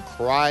in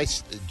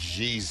Christ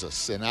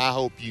Jesus. And I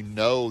hope you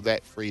know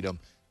that freedom,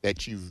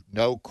 that you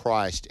know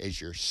Christ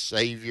as your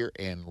Savior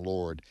and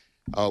Lord.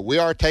 We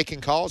are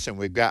taking calls, and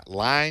we've got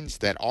lines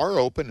that are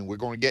open, and we're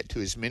going to get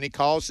to as many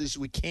calls as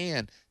we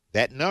can.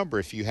 That number,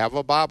 if you have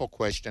a Bible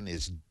question,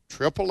 is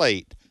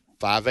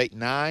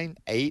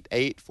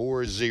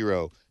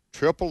 888-589-8840.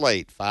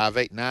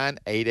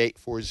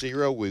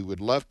 888-589-8840. We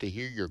would love to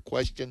hear your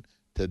question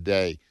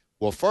today.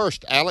 Well,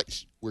 first,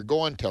 Alex, we're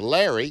going to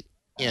Larry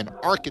in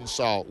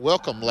Arkansas.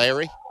 Welcome,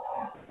 Larry.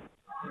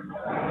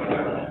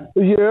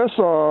 Yes,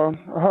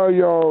 how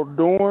y'all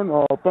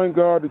doing? Thank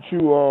God that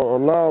you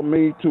allowed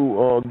me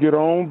to get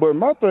on. But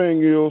my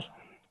thing is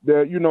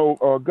that,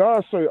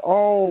 God say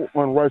all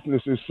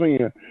unrighteousness is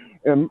sin.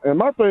 And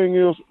my thing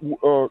is,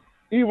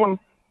 even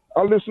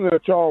I listen to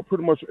y'all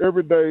pretty much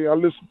every day. I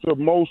listen to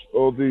most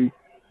of the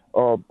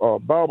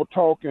Bible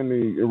talk and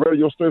the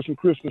radio station,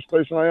 Christian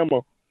station. I am a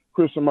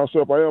Christian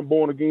myself. I am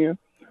born again.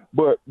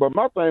 But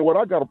my thing, what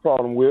I got a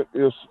problem with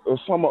is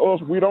some of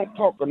us, we don't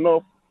talk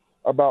enough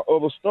about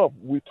other stuff.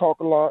 We talk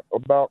a lot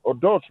about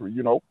adultery,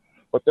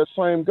 But that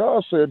same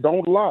God said,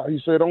 don't lie. He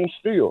said, don't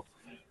steal.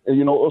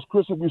 And, us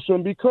Christians, we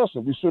shouldn't be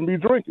cussing. We shouldn't be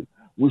drinking.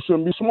 We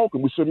shouldn't be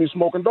smoking. We shouldn't be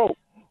smoking dope.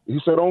 He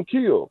said, don't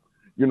kill.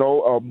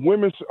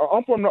 Women,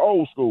 I'm from the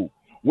old school.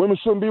 Women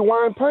shouldn't be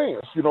wearing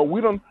pants. That's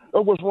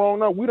what's wrong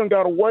now. We done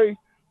got away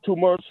too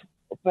much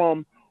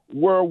from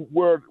where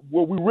we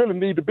really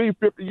need to be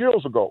 50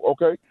 years ago,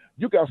 okay?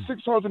 You got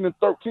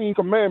 613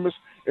 commandments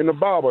in the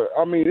Bible.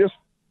 I mean,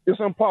 it's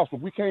impossible.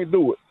 We can't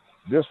do it.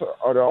 This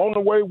the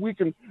only way we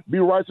can be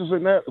righteous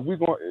in that is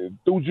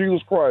through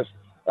Jesus Christ.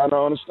 And I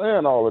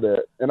understand all of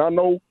that. And I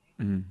know,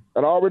 and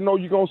I already know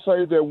you're gonna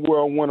say that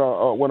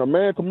when a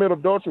man commit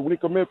adultery, when he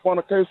commit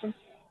fornication,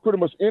 pretty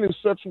much any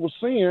sexual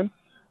sin,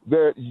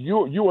 that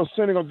you are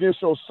sinning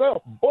against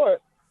yourself.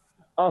 But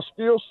I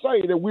still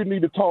say that we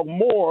need to talk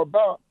more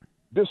about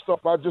this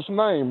stuff I just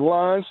named: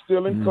 lying,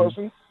 stealing,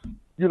 cussing,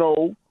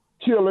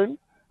 killing,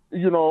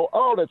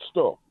 all that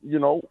stuff.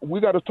 We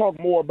got to talk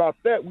more about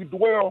that.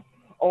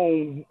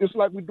 It's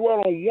like we dwell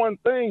on one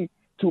thing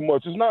too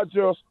much. It's not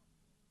just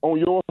on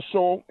your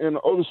show and the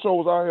other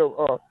shows I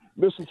have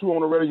listened to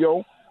on the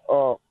radio.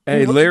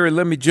 Hey, Larry,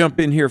 let me jump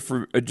in here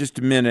for just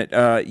a minute.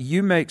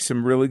 You make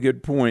some really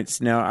good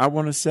points. Now, I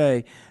want to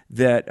say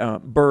that,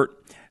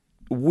 Bert,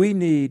 we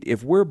need,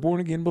 if we're a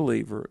born-again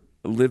believer,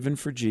 living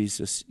for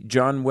Jesus,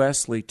 John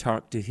Wesley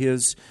talked to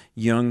his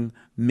young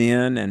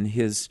men and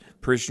his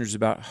parishioners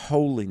about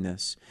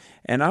holiness.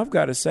 And I've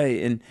got to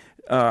say, and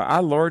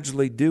I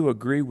largely do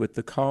agree with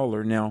the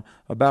caller. Now,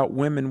 about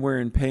women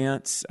wearing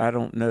pants, I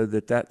don't know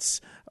that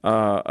that's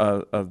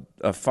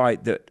a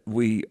fight that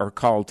we are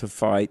called to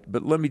fight.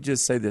 But let me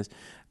just say this.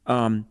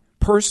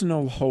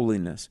 Personal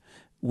holiness,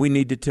 we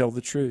need to tell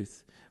the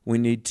truth. We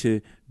need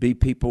to be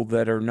people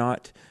that are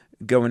not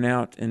going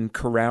out and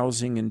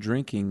carousing and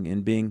drinking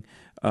and being,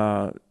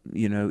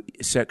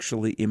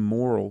 sexually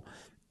immoral.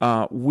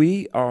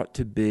 We ought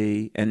to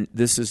be, and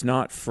this is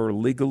not for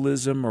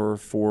legalism or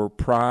for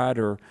pride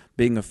or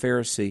being a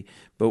Pharisee,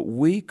 but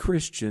we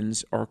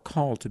Christians are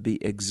called to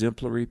be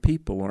exemplary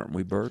people, aren't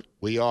we, Bert?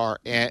 We are.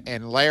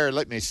 And Larry,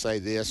 let me say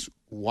this.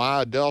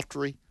 Why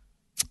adultery?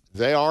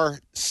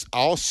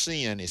 All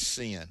sin is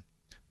sin,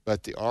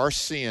 but there are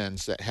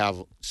sins that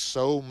have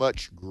so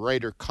much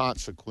greater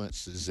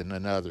consequences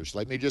than others.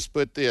 Let me just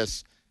put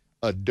this.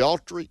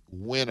 Adultery,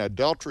 when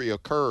adultery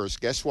occurs,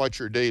 guess what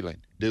you're doing?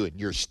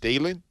 You're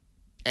stealing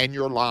and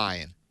you're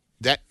lying.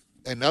 That,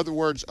 in other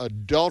words,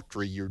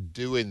 adultery, you're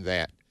doing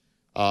that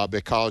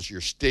because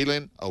you're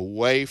stealing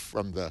away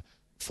from the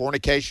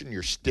fornication.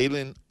 You're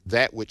stealing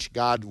that which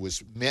God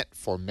was meant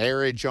for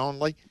marriage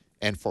only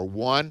and for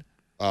one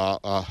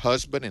a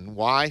husband and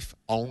wife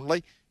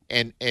only.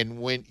 And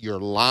when you're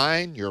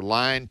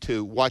lying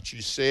to what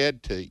you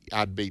said,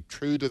 I'd be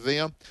true to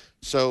them.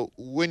 So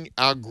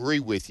I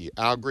agree with you.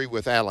 I agree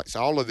with Alex.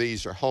 All of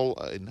these are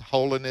in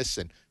holiness,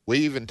 and we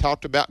even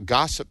talked about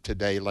gossip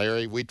today,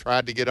 Larry. We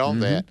tried to get on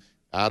that.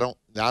 I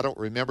don't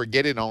remember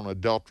getting on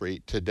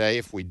adultery today.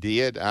 If we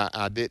did,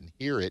 I didn't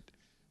hear it.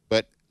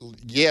 But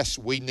yes,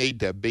 we need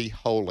to be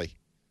holy.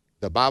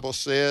 The Bible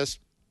says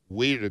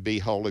we're to be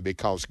holy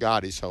because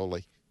God is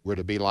holy. We're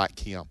to be like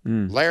him.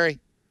 Larry,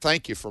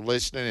 thank you for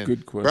listening. And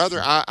good question.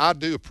 Brother, I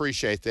do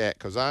appreciate that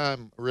because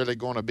I'm really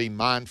going to be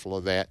mindful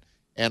of that.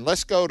 And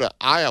let's go to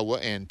Iowa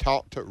and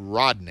talk to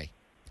Rodney.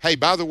 Hey,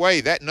 by the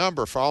way, that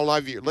number for all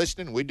of you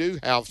listening, we do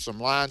have some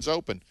lines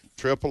open,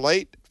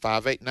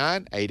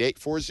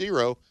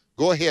 888-589-8840.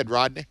 Go ahead,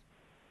 Rodney.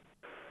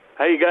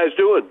 How you guys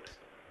doing?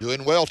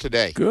 Doing well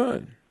today.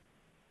 Good.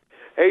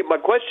 Hey, my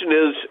question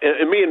is,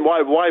 and me and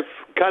my wife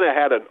kind of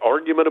had an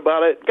argument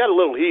about it. Got a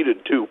little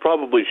heated, too.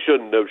 Probably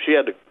shouldn't have. She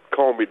had to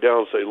calm me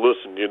down and say,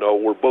 listen,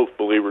 we're both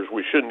believers.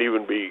 We shouldn't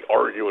even be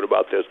arguing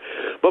about this.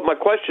 But my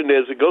question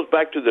is, it goes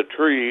back to the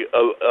tree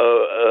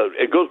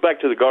it goes back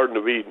to the Garden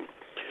of Eden.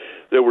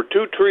 There were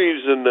two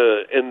trees in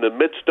the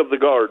midst of the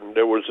garden.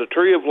 There was the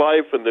tree of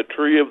life and the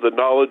tree of the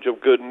knowledge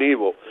of good and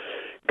evil.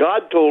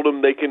 God told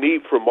them they can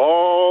eat from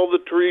all the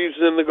trees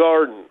in the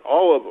garden,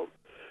 all of them.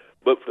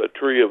 But for the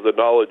tree of the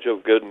knowledge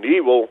of good and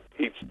evil,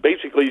 he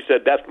basically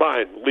said, that's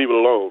mine, leave it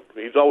alone.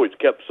 He's always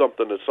kept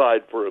something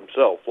aside for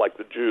himself, like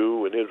the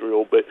Jew and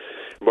Israel, but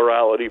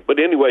morality. But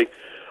anyway,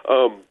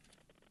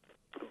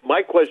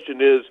 my question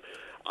is,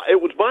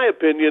 it was my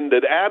opinion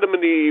that Adam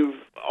and Eve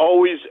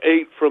always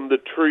ate from the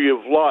tree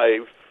of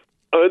life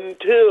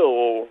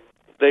until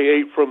they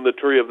ate from the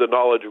tree of the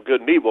knowledge of good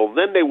and evil. And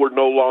then they were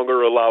no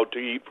longer allowed to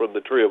eat from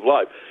the tree of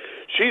life.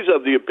 She's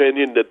of the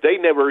opinion that they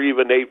never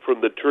even ate from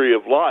the tree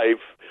of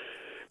life,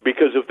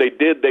 because if they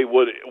did, they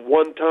would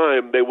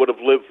have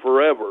lived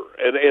forever.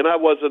 And I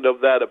wasn't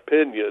of that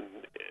opinion.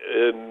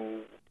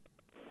 And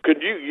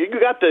could you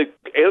got the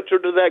answer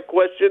to that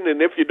question?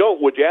 And if you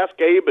don't, would you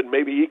ask Abe and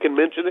maybe he can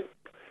mention it?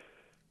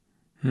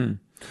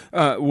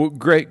 Well,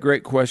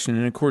 great question.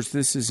 And of course,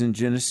 this is in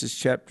Genesis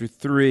chapter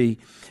 3.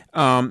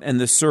 And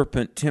the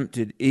serpent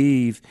tempted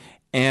Eve.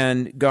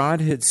 And God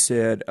had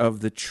said,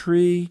 of the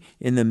tree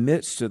in the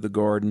midst of the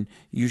garden,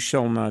 you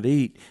shall not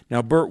eat.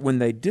 Now, Bert, when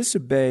they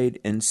disobeyed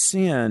and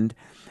sinned,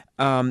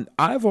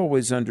 I've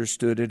always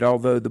understood it,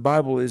 although the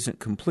Bible isn't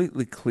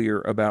completely clear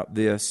about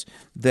this,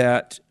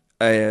 that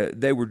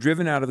they were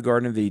driven out of the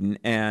Garden of Eden,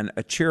 and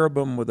a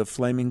cherubim with a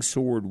flaming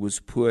sword was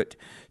put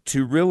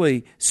to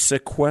really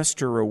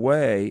sequester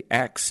away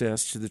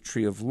access to the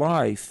tree of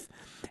life.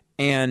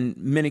 And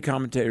many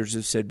commentators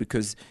have said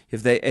because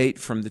if they ate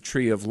from the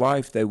tree of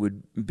life, they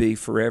would be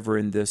forever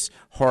in this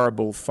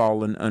horrible,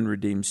 fallen,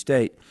 unredeemed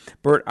state.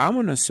 Bert, I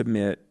want to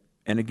submit,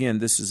 and again,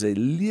 this is a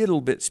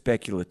little bit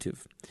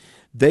speculative,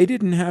 they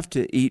didn't have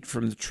to eat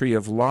from the tree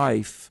of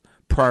life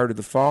prior to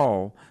the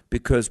fall,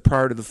 because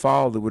prior to the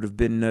fall there would have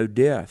been no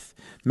death.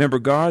 Remember,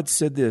 God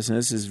said this, and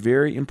this is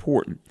very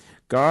important.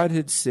 God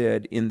had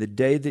said, in the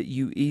day that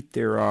you eat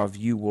thereof,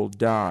 you will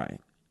die.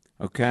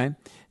 Okay?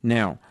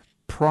 Now,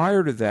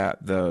 prior to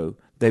that, though,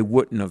 they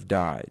wouldn't have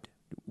died.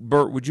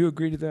 Bert, would you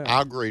agree to that?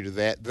 I agree to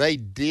that. They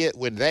did,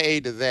 when they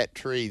ate of that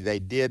tree, they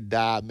did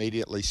die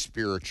immediately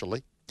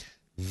spiritually.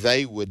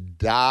 They would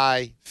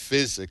die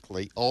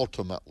physically,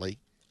 ultimately.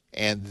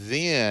 And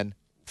then,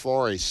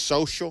 for a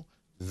social,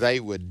 they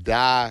would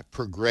die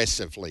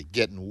progressively.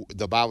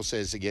 The Bible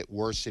says they get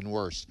worse and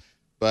worse.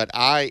 But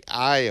I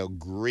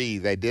agree,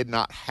 they did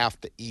not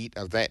have to eat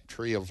of that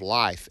tree of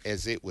life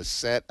as it was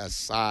set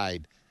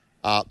aside.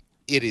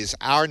 It is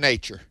our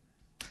nature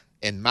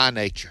and my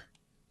nature.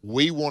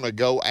 We want to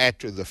go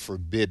after the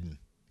forbidden.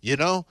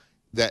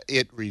 That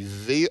it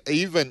reveal,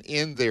 even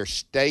in their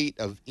state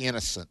of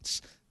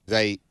innocence,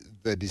 the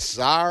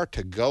desire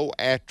to go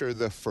after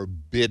the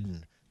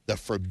forbidden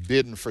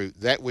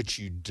fruit, that which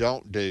you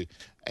don't do.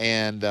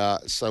 And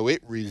so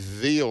it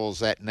reveals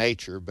that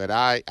nature. But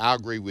I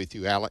agree with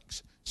you,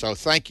 Alex. So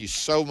thank you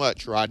so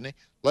much, Rodney.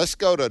 Let's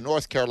go to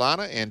North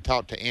Carolina and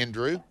talk to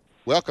Andrew.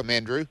 Welcome,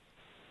 Andrew.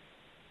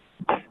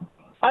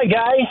 Hi,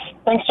 guys.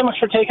 Thanks so much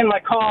for taking my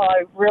call.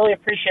 I really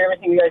appreciate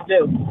everything you guys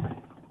do.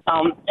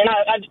 And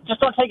I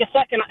just want to take a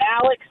second.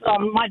 Alex,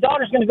 my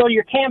daughter's going to go to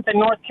your camp in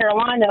North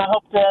Carolina, and I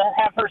hope to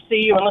have her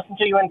see you and listen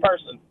to you in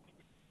person.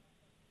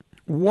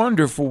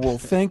 Wonderful. Well,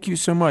 thank you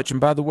so much.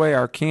 And by the way,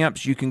 our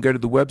camps, you can go to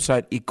the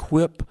website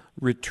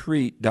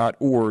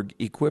equipretreat.org,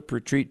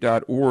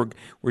 equipretreat.org.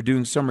 We're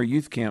doing summer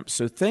youth camps.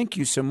 So thank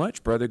you so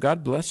much, brother.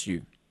 God bless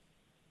you.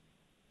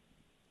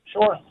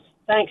 Sure.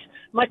 Thanks.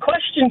 My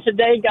question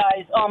today,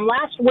 guys,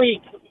 last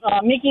week,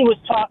 Mickey was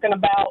talking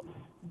about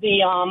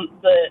the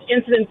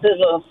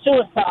incidences of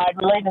suicide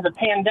related to the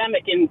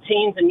pandemic in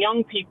teens and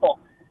young people.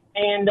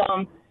 And,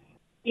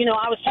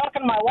 I was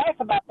talking to my wife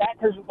about that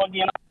because,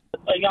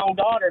 a young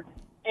daughter.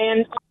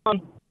 And,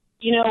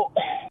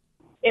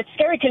 it's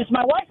scary because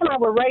my wife and I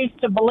were raised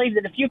to believe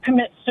that if you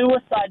commit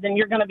suicide, then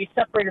you're going to be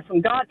separated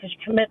from God because you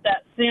commit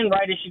that sin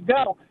right as you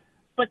go.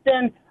 But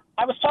then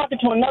I was talking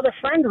to another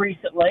friend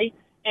recently,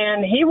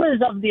 and he was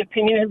of the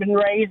opinion, had been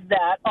raised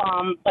that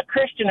a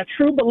Christian, a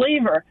true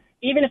believer,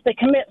 even if they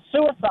commit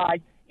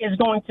suicide, is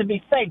going to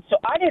be saved. So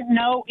I didn't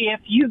know if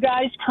you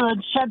guys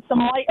could shed some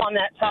light on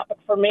that topic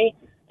for me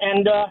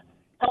and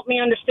help me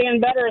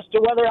understand better as to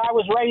whether I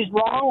was raised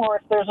wrong or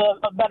if there's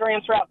a better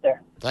answer out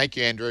there. Thank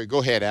you, Andrew.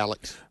 Go ahead,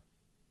 Alex.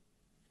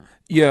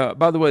 Yeah,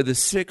 by the way, the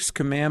sixth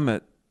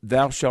commandment,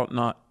 thou shalt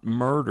not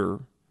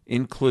murder,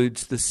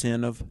 includes the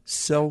sin of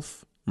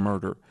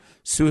self-murder.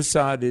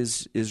 Suicide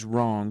is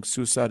wrong.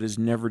 Suicide is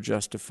never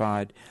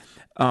justified.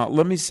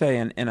 Let me say,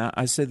 and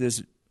I say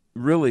this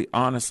really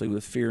honestly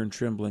with fear and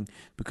trembling,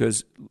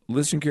 because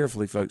listen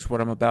carefully, folks,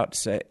 what I'm about to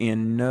say.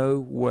 In no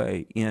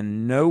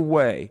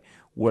way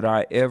would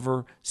I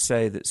ever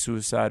say that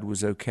suicide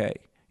was okay.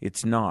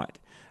 It's not,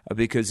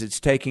 because it's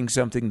taking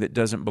something that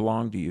doesn't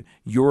belong to you.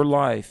 Your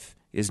life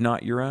is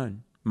not your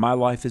own. My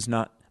life is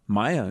not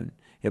my own.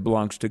 It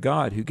belongs to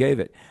God who gave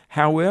it.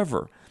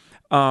 However,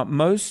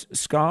 most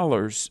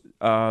scholars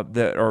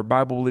that are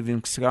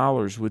Bible-believing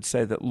scholars would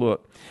say that,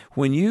 look,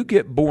 when you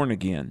get born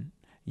again,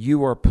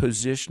 you are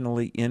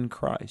positionally in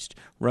Christ.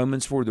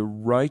 Romans 4, the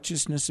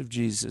righteousness of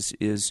Jesus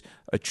is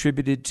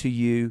attributed to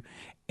you.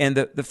 And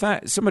the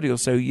fact, somebody will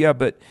say, yeah,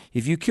 but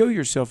if you kill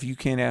yourself, you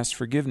can't ask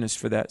forgiveness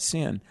for that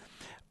sin.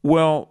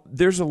 Well,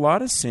 there's a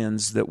lot of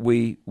sins that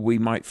we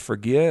might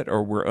forget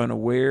or we're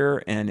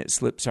unaware and it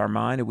slips our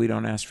mind and we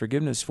don't ask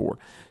forgiveness for.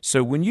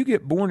 So when you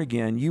get born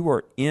again, you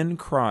are in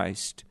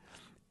Christ.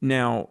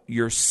 Now,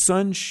 your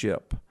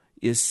sonship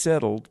is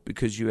settled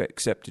because you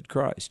accepted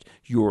Christ.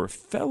 Your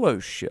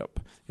fellowship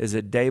is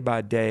a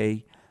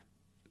day-by-day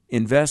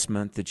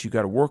investment that you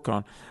got to work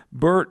on.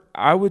 Bert,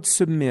 I would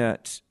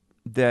submit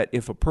that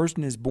if a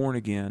person is born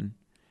again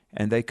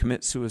and they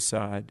commit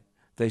suicide,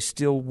 they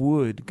still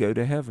would go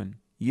to heaven.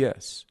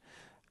 Yes,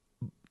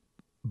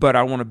 but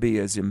I want to be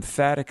as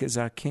emphatic as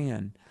I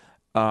can.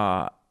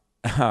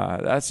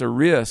 That's a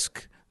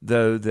risk,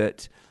 though,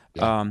 that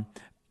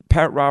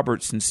Pat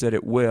Robertson said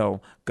it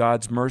well.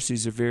 God's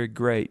mercies are very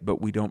great,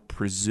 but we don't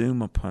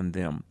presume upon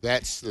them.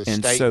 That's the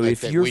and statement so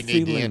if that your we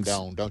need feelings, to end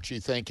on, don't you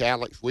think,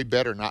 Alex? We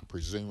better not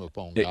presume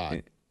upon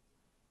God.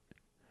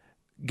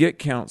 Get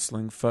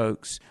counseling,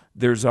 folks.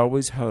 There's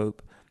always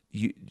hope.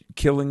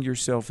 Killing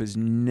yourself is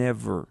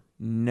never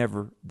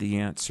the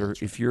answer.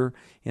 Right. If you're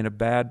in a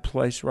bad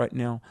place right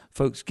now,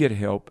 folks, get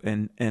help,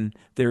 and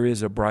there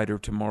is a brighter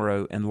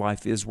tomorrow, and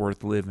life is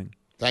worth living.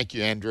 Thank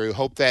you, Andrew.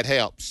 Hope that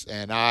helps,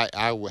 and I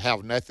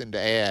have nothing to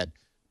add.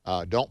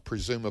 Don't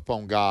presume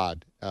upon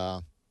God.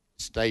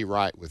 Stay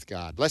right with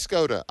God. Let's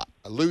go to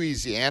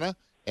Louisiana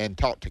and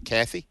talk to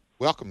Kathy.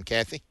 Welcome,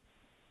 Kathy.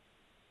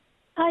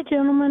 Hi,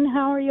 gentlemen.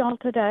 How are y'all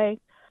today?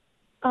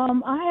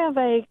 I have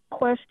a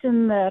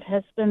question that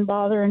has been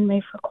bothering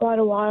me for quite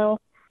a while.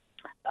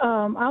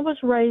 I was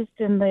raised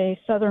in the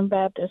Southern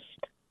Baptist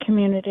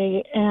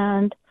community,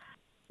 and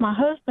my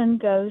husband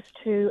goes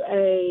to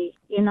a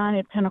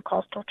United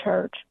Pentecostal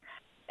church.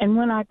 And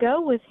when I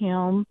go with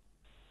him,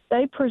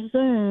 they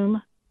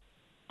presume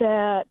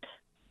that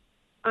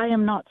I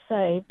am not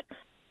saved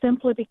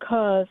simply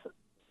because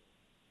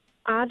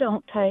I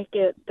don't take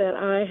it that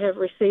I have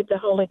received the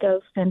Holy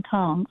Ghost in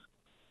tongues.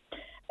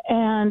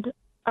 And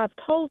I've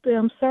told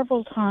them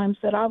several times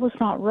that I was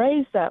not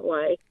raised that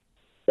way,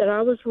 that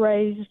I was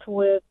raised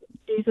with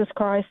Jesus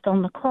Christ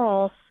on the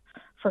cross,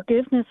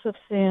 forgiveness of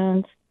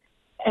sins,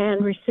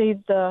 and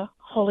received the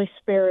Holy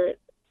Spirit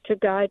to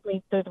guide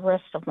me through the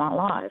rest of my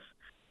life.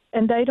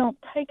 And they don't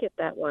take it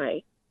that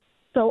way.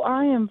 So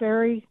I am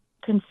very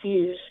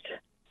confused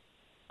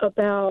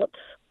about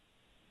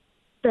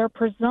their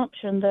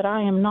presumption that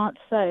I am not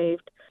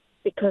saved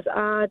because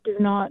I do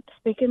not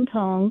speak in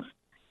tongues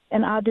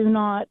and I do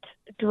not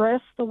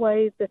dress the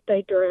way that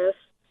they dress.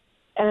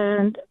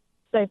 And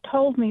they've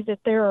told me that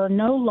there are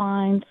no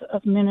lines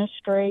of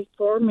ministry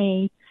for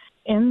me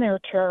in their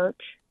church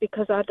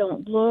because I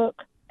don't look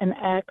and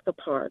act the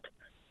part.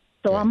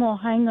 So I'm going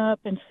to hang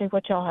up and see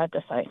what y'all have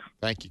to say.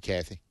 Thank you,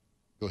 Kathy.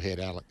 Go ahead,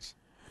 Alex.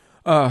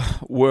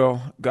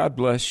 Well, God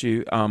bless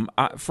you.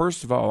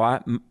 First of all,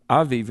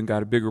 I've even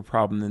got a bigger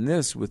problem than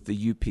this with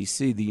the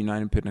UPC, the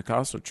United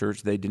Pentecostal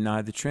Church. They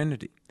deny the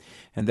Trinity,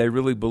 and they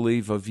really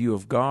believe a view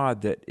of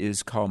God that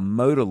is called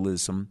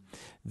modalism.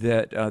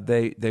 That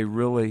they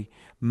really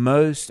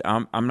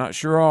I'm not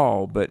sure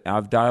all, but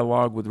I've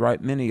dialogued with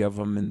right many of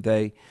them, and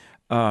they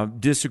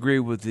disagree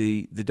with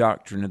the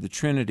doctrine of the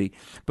Trinity.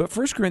 But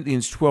 1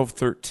 Corinthians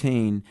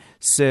 12:13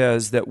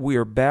 says that we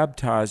are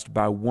baptized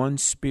by one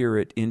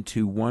Spirit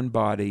into one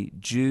body,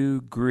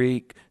 Jew,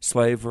 Greek,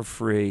 slave, or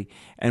free,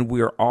 and we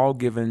are all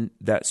given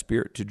that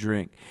Spirit to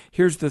drink.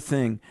 Here's the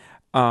thing.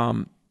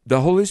 The The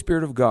Holy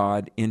Spirit of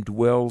God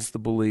indwells the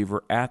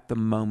believer at the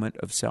moment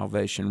of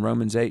salvation.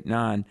 Romans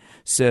 8:9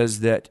 says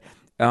that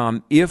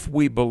if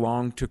we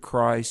belong to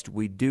Christ,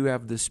 we do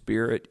have the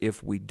Spirit.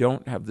 If we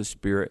don't have the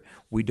Spirit,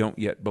 we don't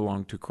yet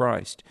belong to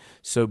Christ.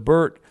 So,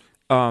 Bert,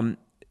 and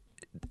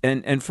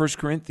 1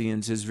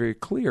 Corinthians is very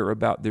clear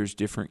about there's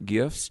different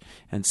gifts,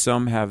 and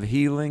some have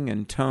healing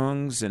and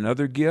tongues and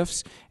other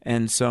gifts,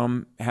 and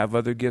some have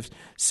other gifts.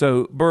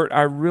 So, Bert,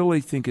 I really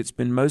think it's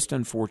been most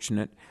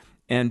unfortunate,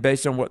 and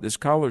based on what this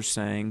caller's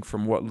saying,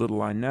 from what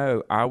little I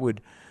know, I would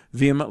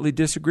vehemently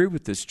disagree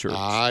with this church.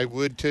 I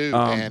would too.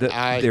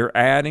 They're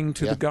adding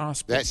to the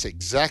gospel. That's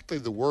exactly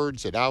the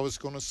words that I was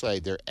going to say.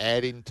 They're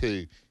adding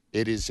to.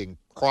 It is in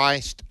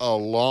Christ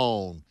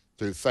alone,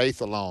 through faith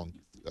alone,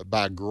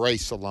 by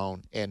grace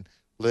alone. And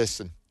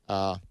listen,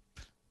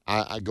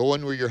 I go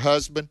in with your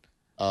husband,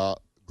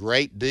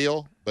 great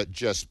deal, but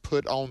just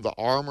put on the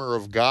armor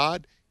of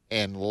God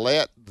and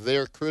let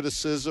their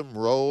criticism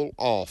roll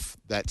off.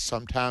 That's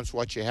sometimes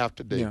what you have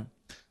to do. Yeah.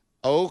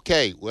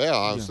 Okay, well,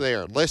 I was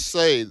there. Let's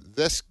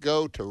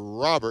go to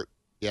Robert.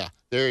 Yeah,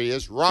 there he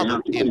is.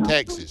 Robert in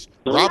Texas.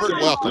 Robert,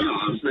 welcome.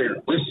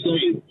 Let's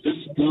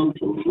go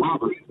to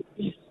Robert.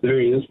 There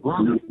he is.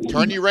 Robert.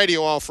 Turn your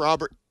radio off,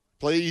 Robert,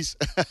 please.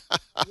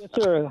 Yes,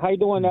 sir. How you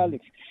doing,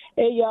 Alex?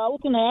 Hey, I was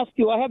going to ask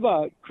you, I have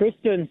a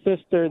Christian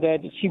sister that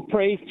she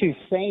prays to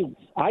saints.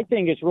 I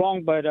think it's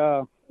wrong, but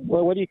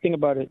what do you think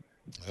about it?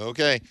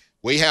 Okay.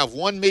 We have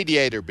one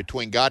mediator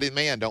between God and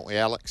man, don't we,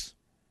 Alex?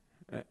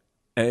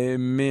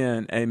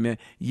 Amen. Amen.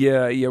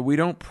 Yeah, we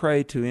don't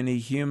pray to any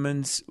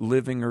humans,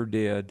 living or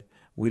dead.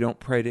 We don't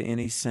pray to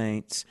any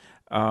saints.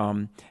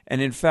 And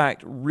in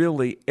fact,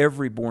 really,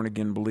 every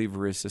born-again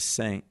believer is a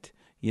saint.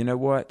 You know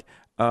what?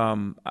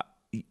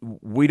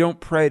 We don't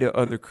pray to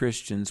other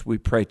Christians. We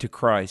pray to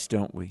Christ,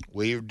 don't we?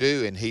 We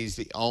do, and he's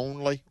the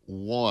only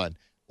one.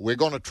 We're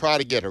going to try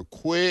to get a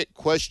quick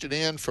question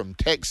in from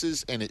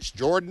Texas, and it's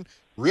Jordan.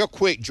 Real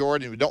quick,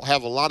 Jordan. We don't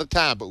have a lot of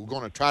time, but we're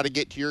going to try to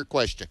get to your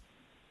question.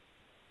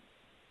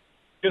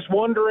 Just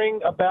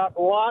wondering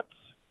about Lot's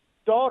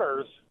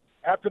daughters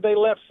after they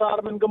left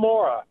Sodom and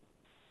Gomorrah.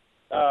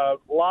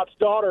 Lot's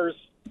daughters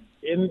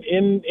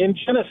in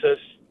Genesis,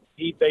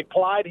 they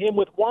plied him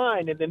with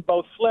wine and then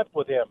both slept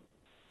with him.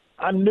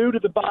 I'm new to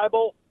the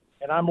Bible,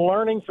 and I'm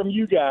learning from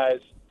you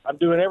guys. I'm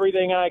doing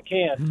everything I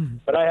can,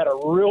 but I had a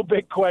real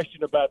big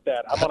question about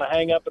that. I'm going to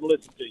hang up and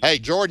listen to you. Hey,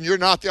 Jordan, you're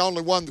not the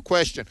only one with the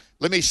question.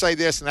 Let me say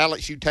this, and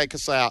Alex, you take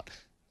us out.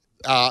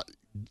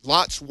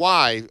 Lot's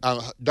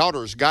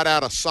daughters got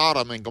out of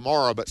Sodom and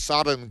Gomorrah, but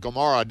Sodom and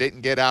Gomorrah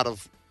didn't get out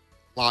of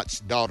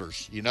Lot's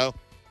daughters, you know?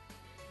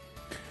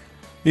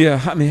 Yeah,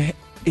 I mean,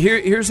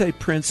 here's a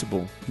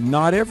principle.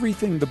 Not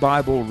everything the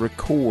Bible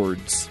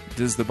records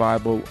does the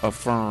Bible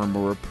affirm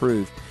or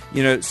approve.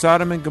 You know,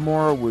 Sodom and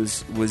Gomorrah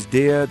was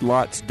dead.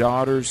 Lot's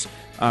daughters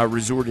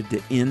resorted to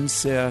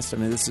incest. I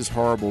mean, this is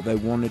horrible. They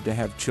wanted to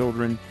have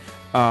children.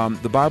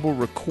 The Bible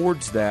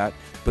records that,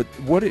 but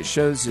what it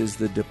shows is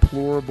the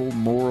deplorable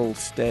moral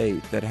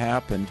state that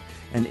happened.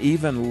 And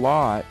even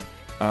Lot,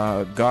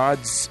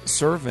 God's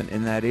servant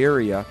in that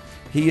area,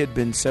 he had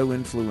been so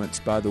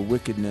influenced by the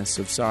wickedness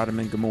of Sodom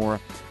and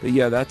Gomorrah. But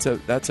yeah, that's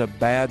a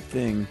bad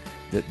thing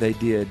that they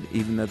did,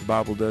 even though the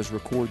Bible does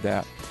record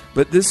that.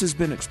 But this has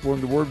been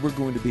Exploring the Word. We're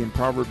going to be in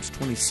Proverbs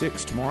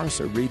 26 tomorrow,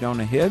 so read on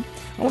ahead.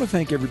 I want to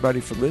thank everybody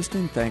for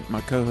listening. Thank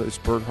my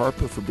co-host Bert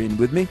Harper for being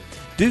with me.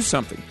 Do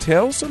something.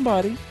 Tell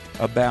somebody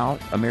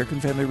about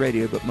American Family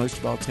Radio, but most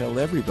of all, tell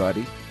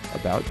everybody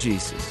about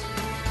Jesus.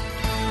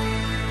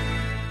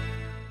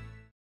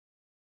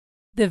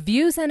 The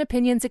views and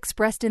opinions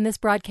expressed in this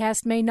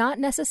broadcast may not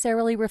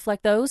necessarily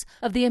reflect those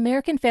of the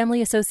American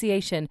Family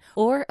Association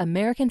or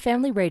American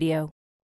Family Radio.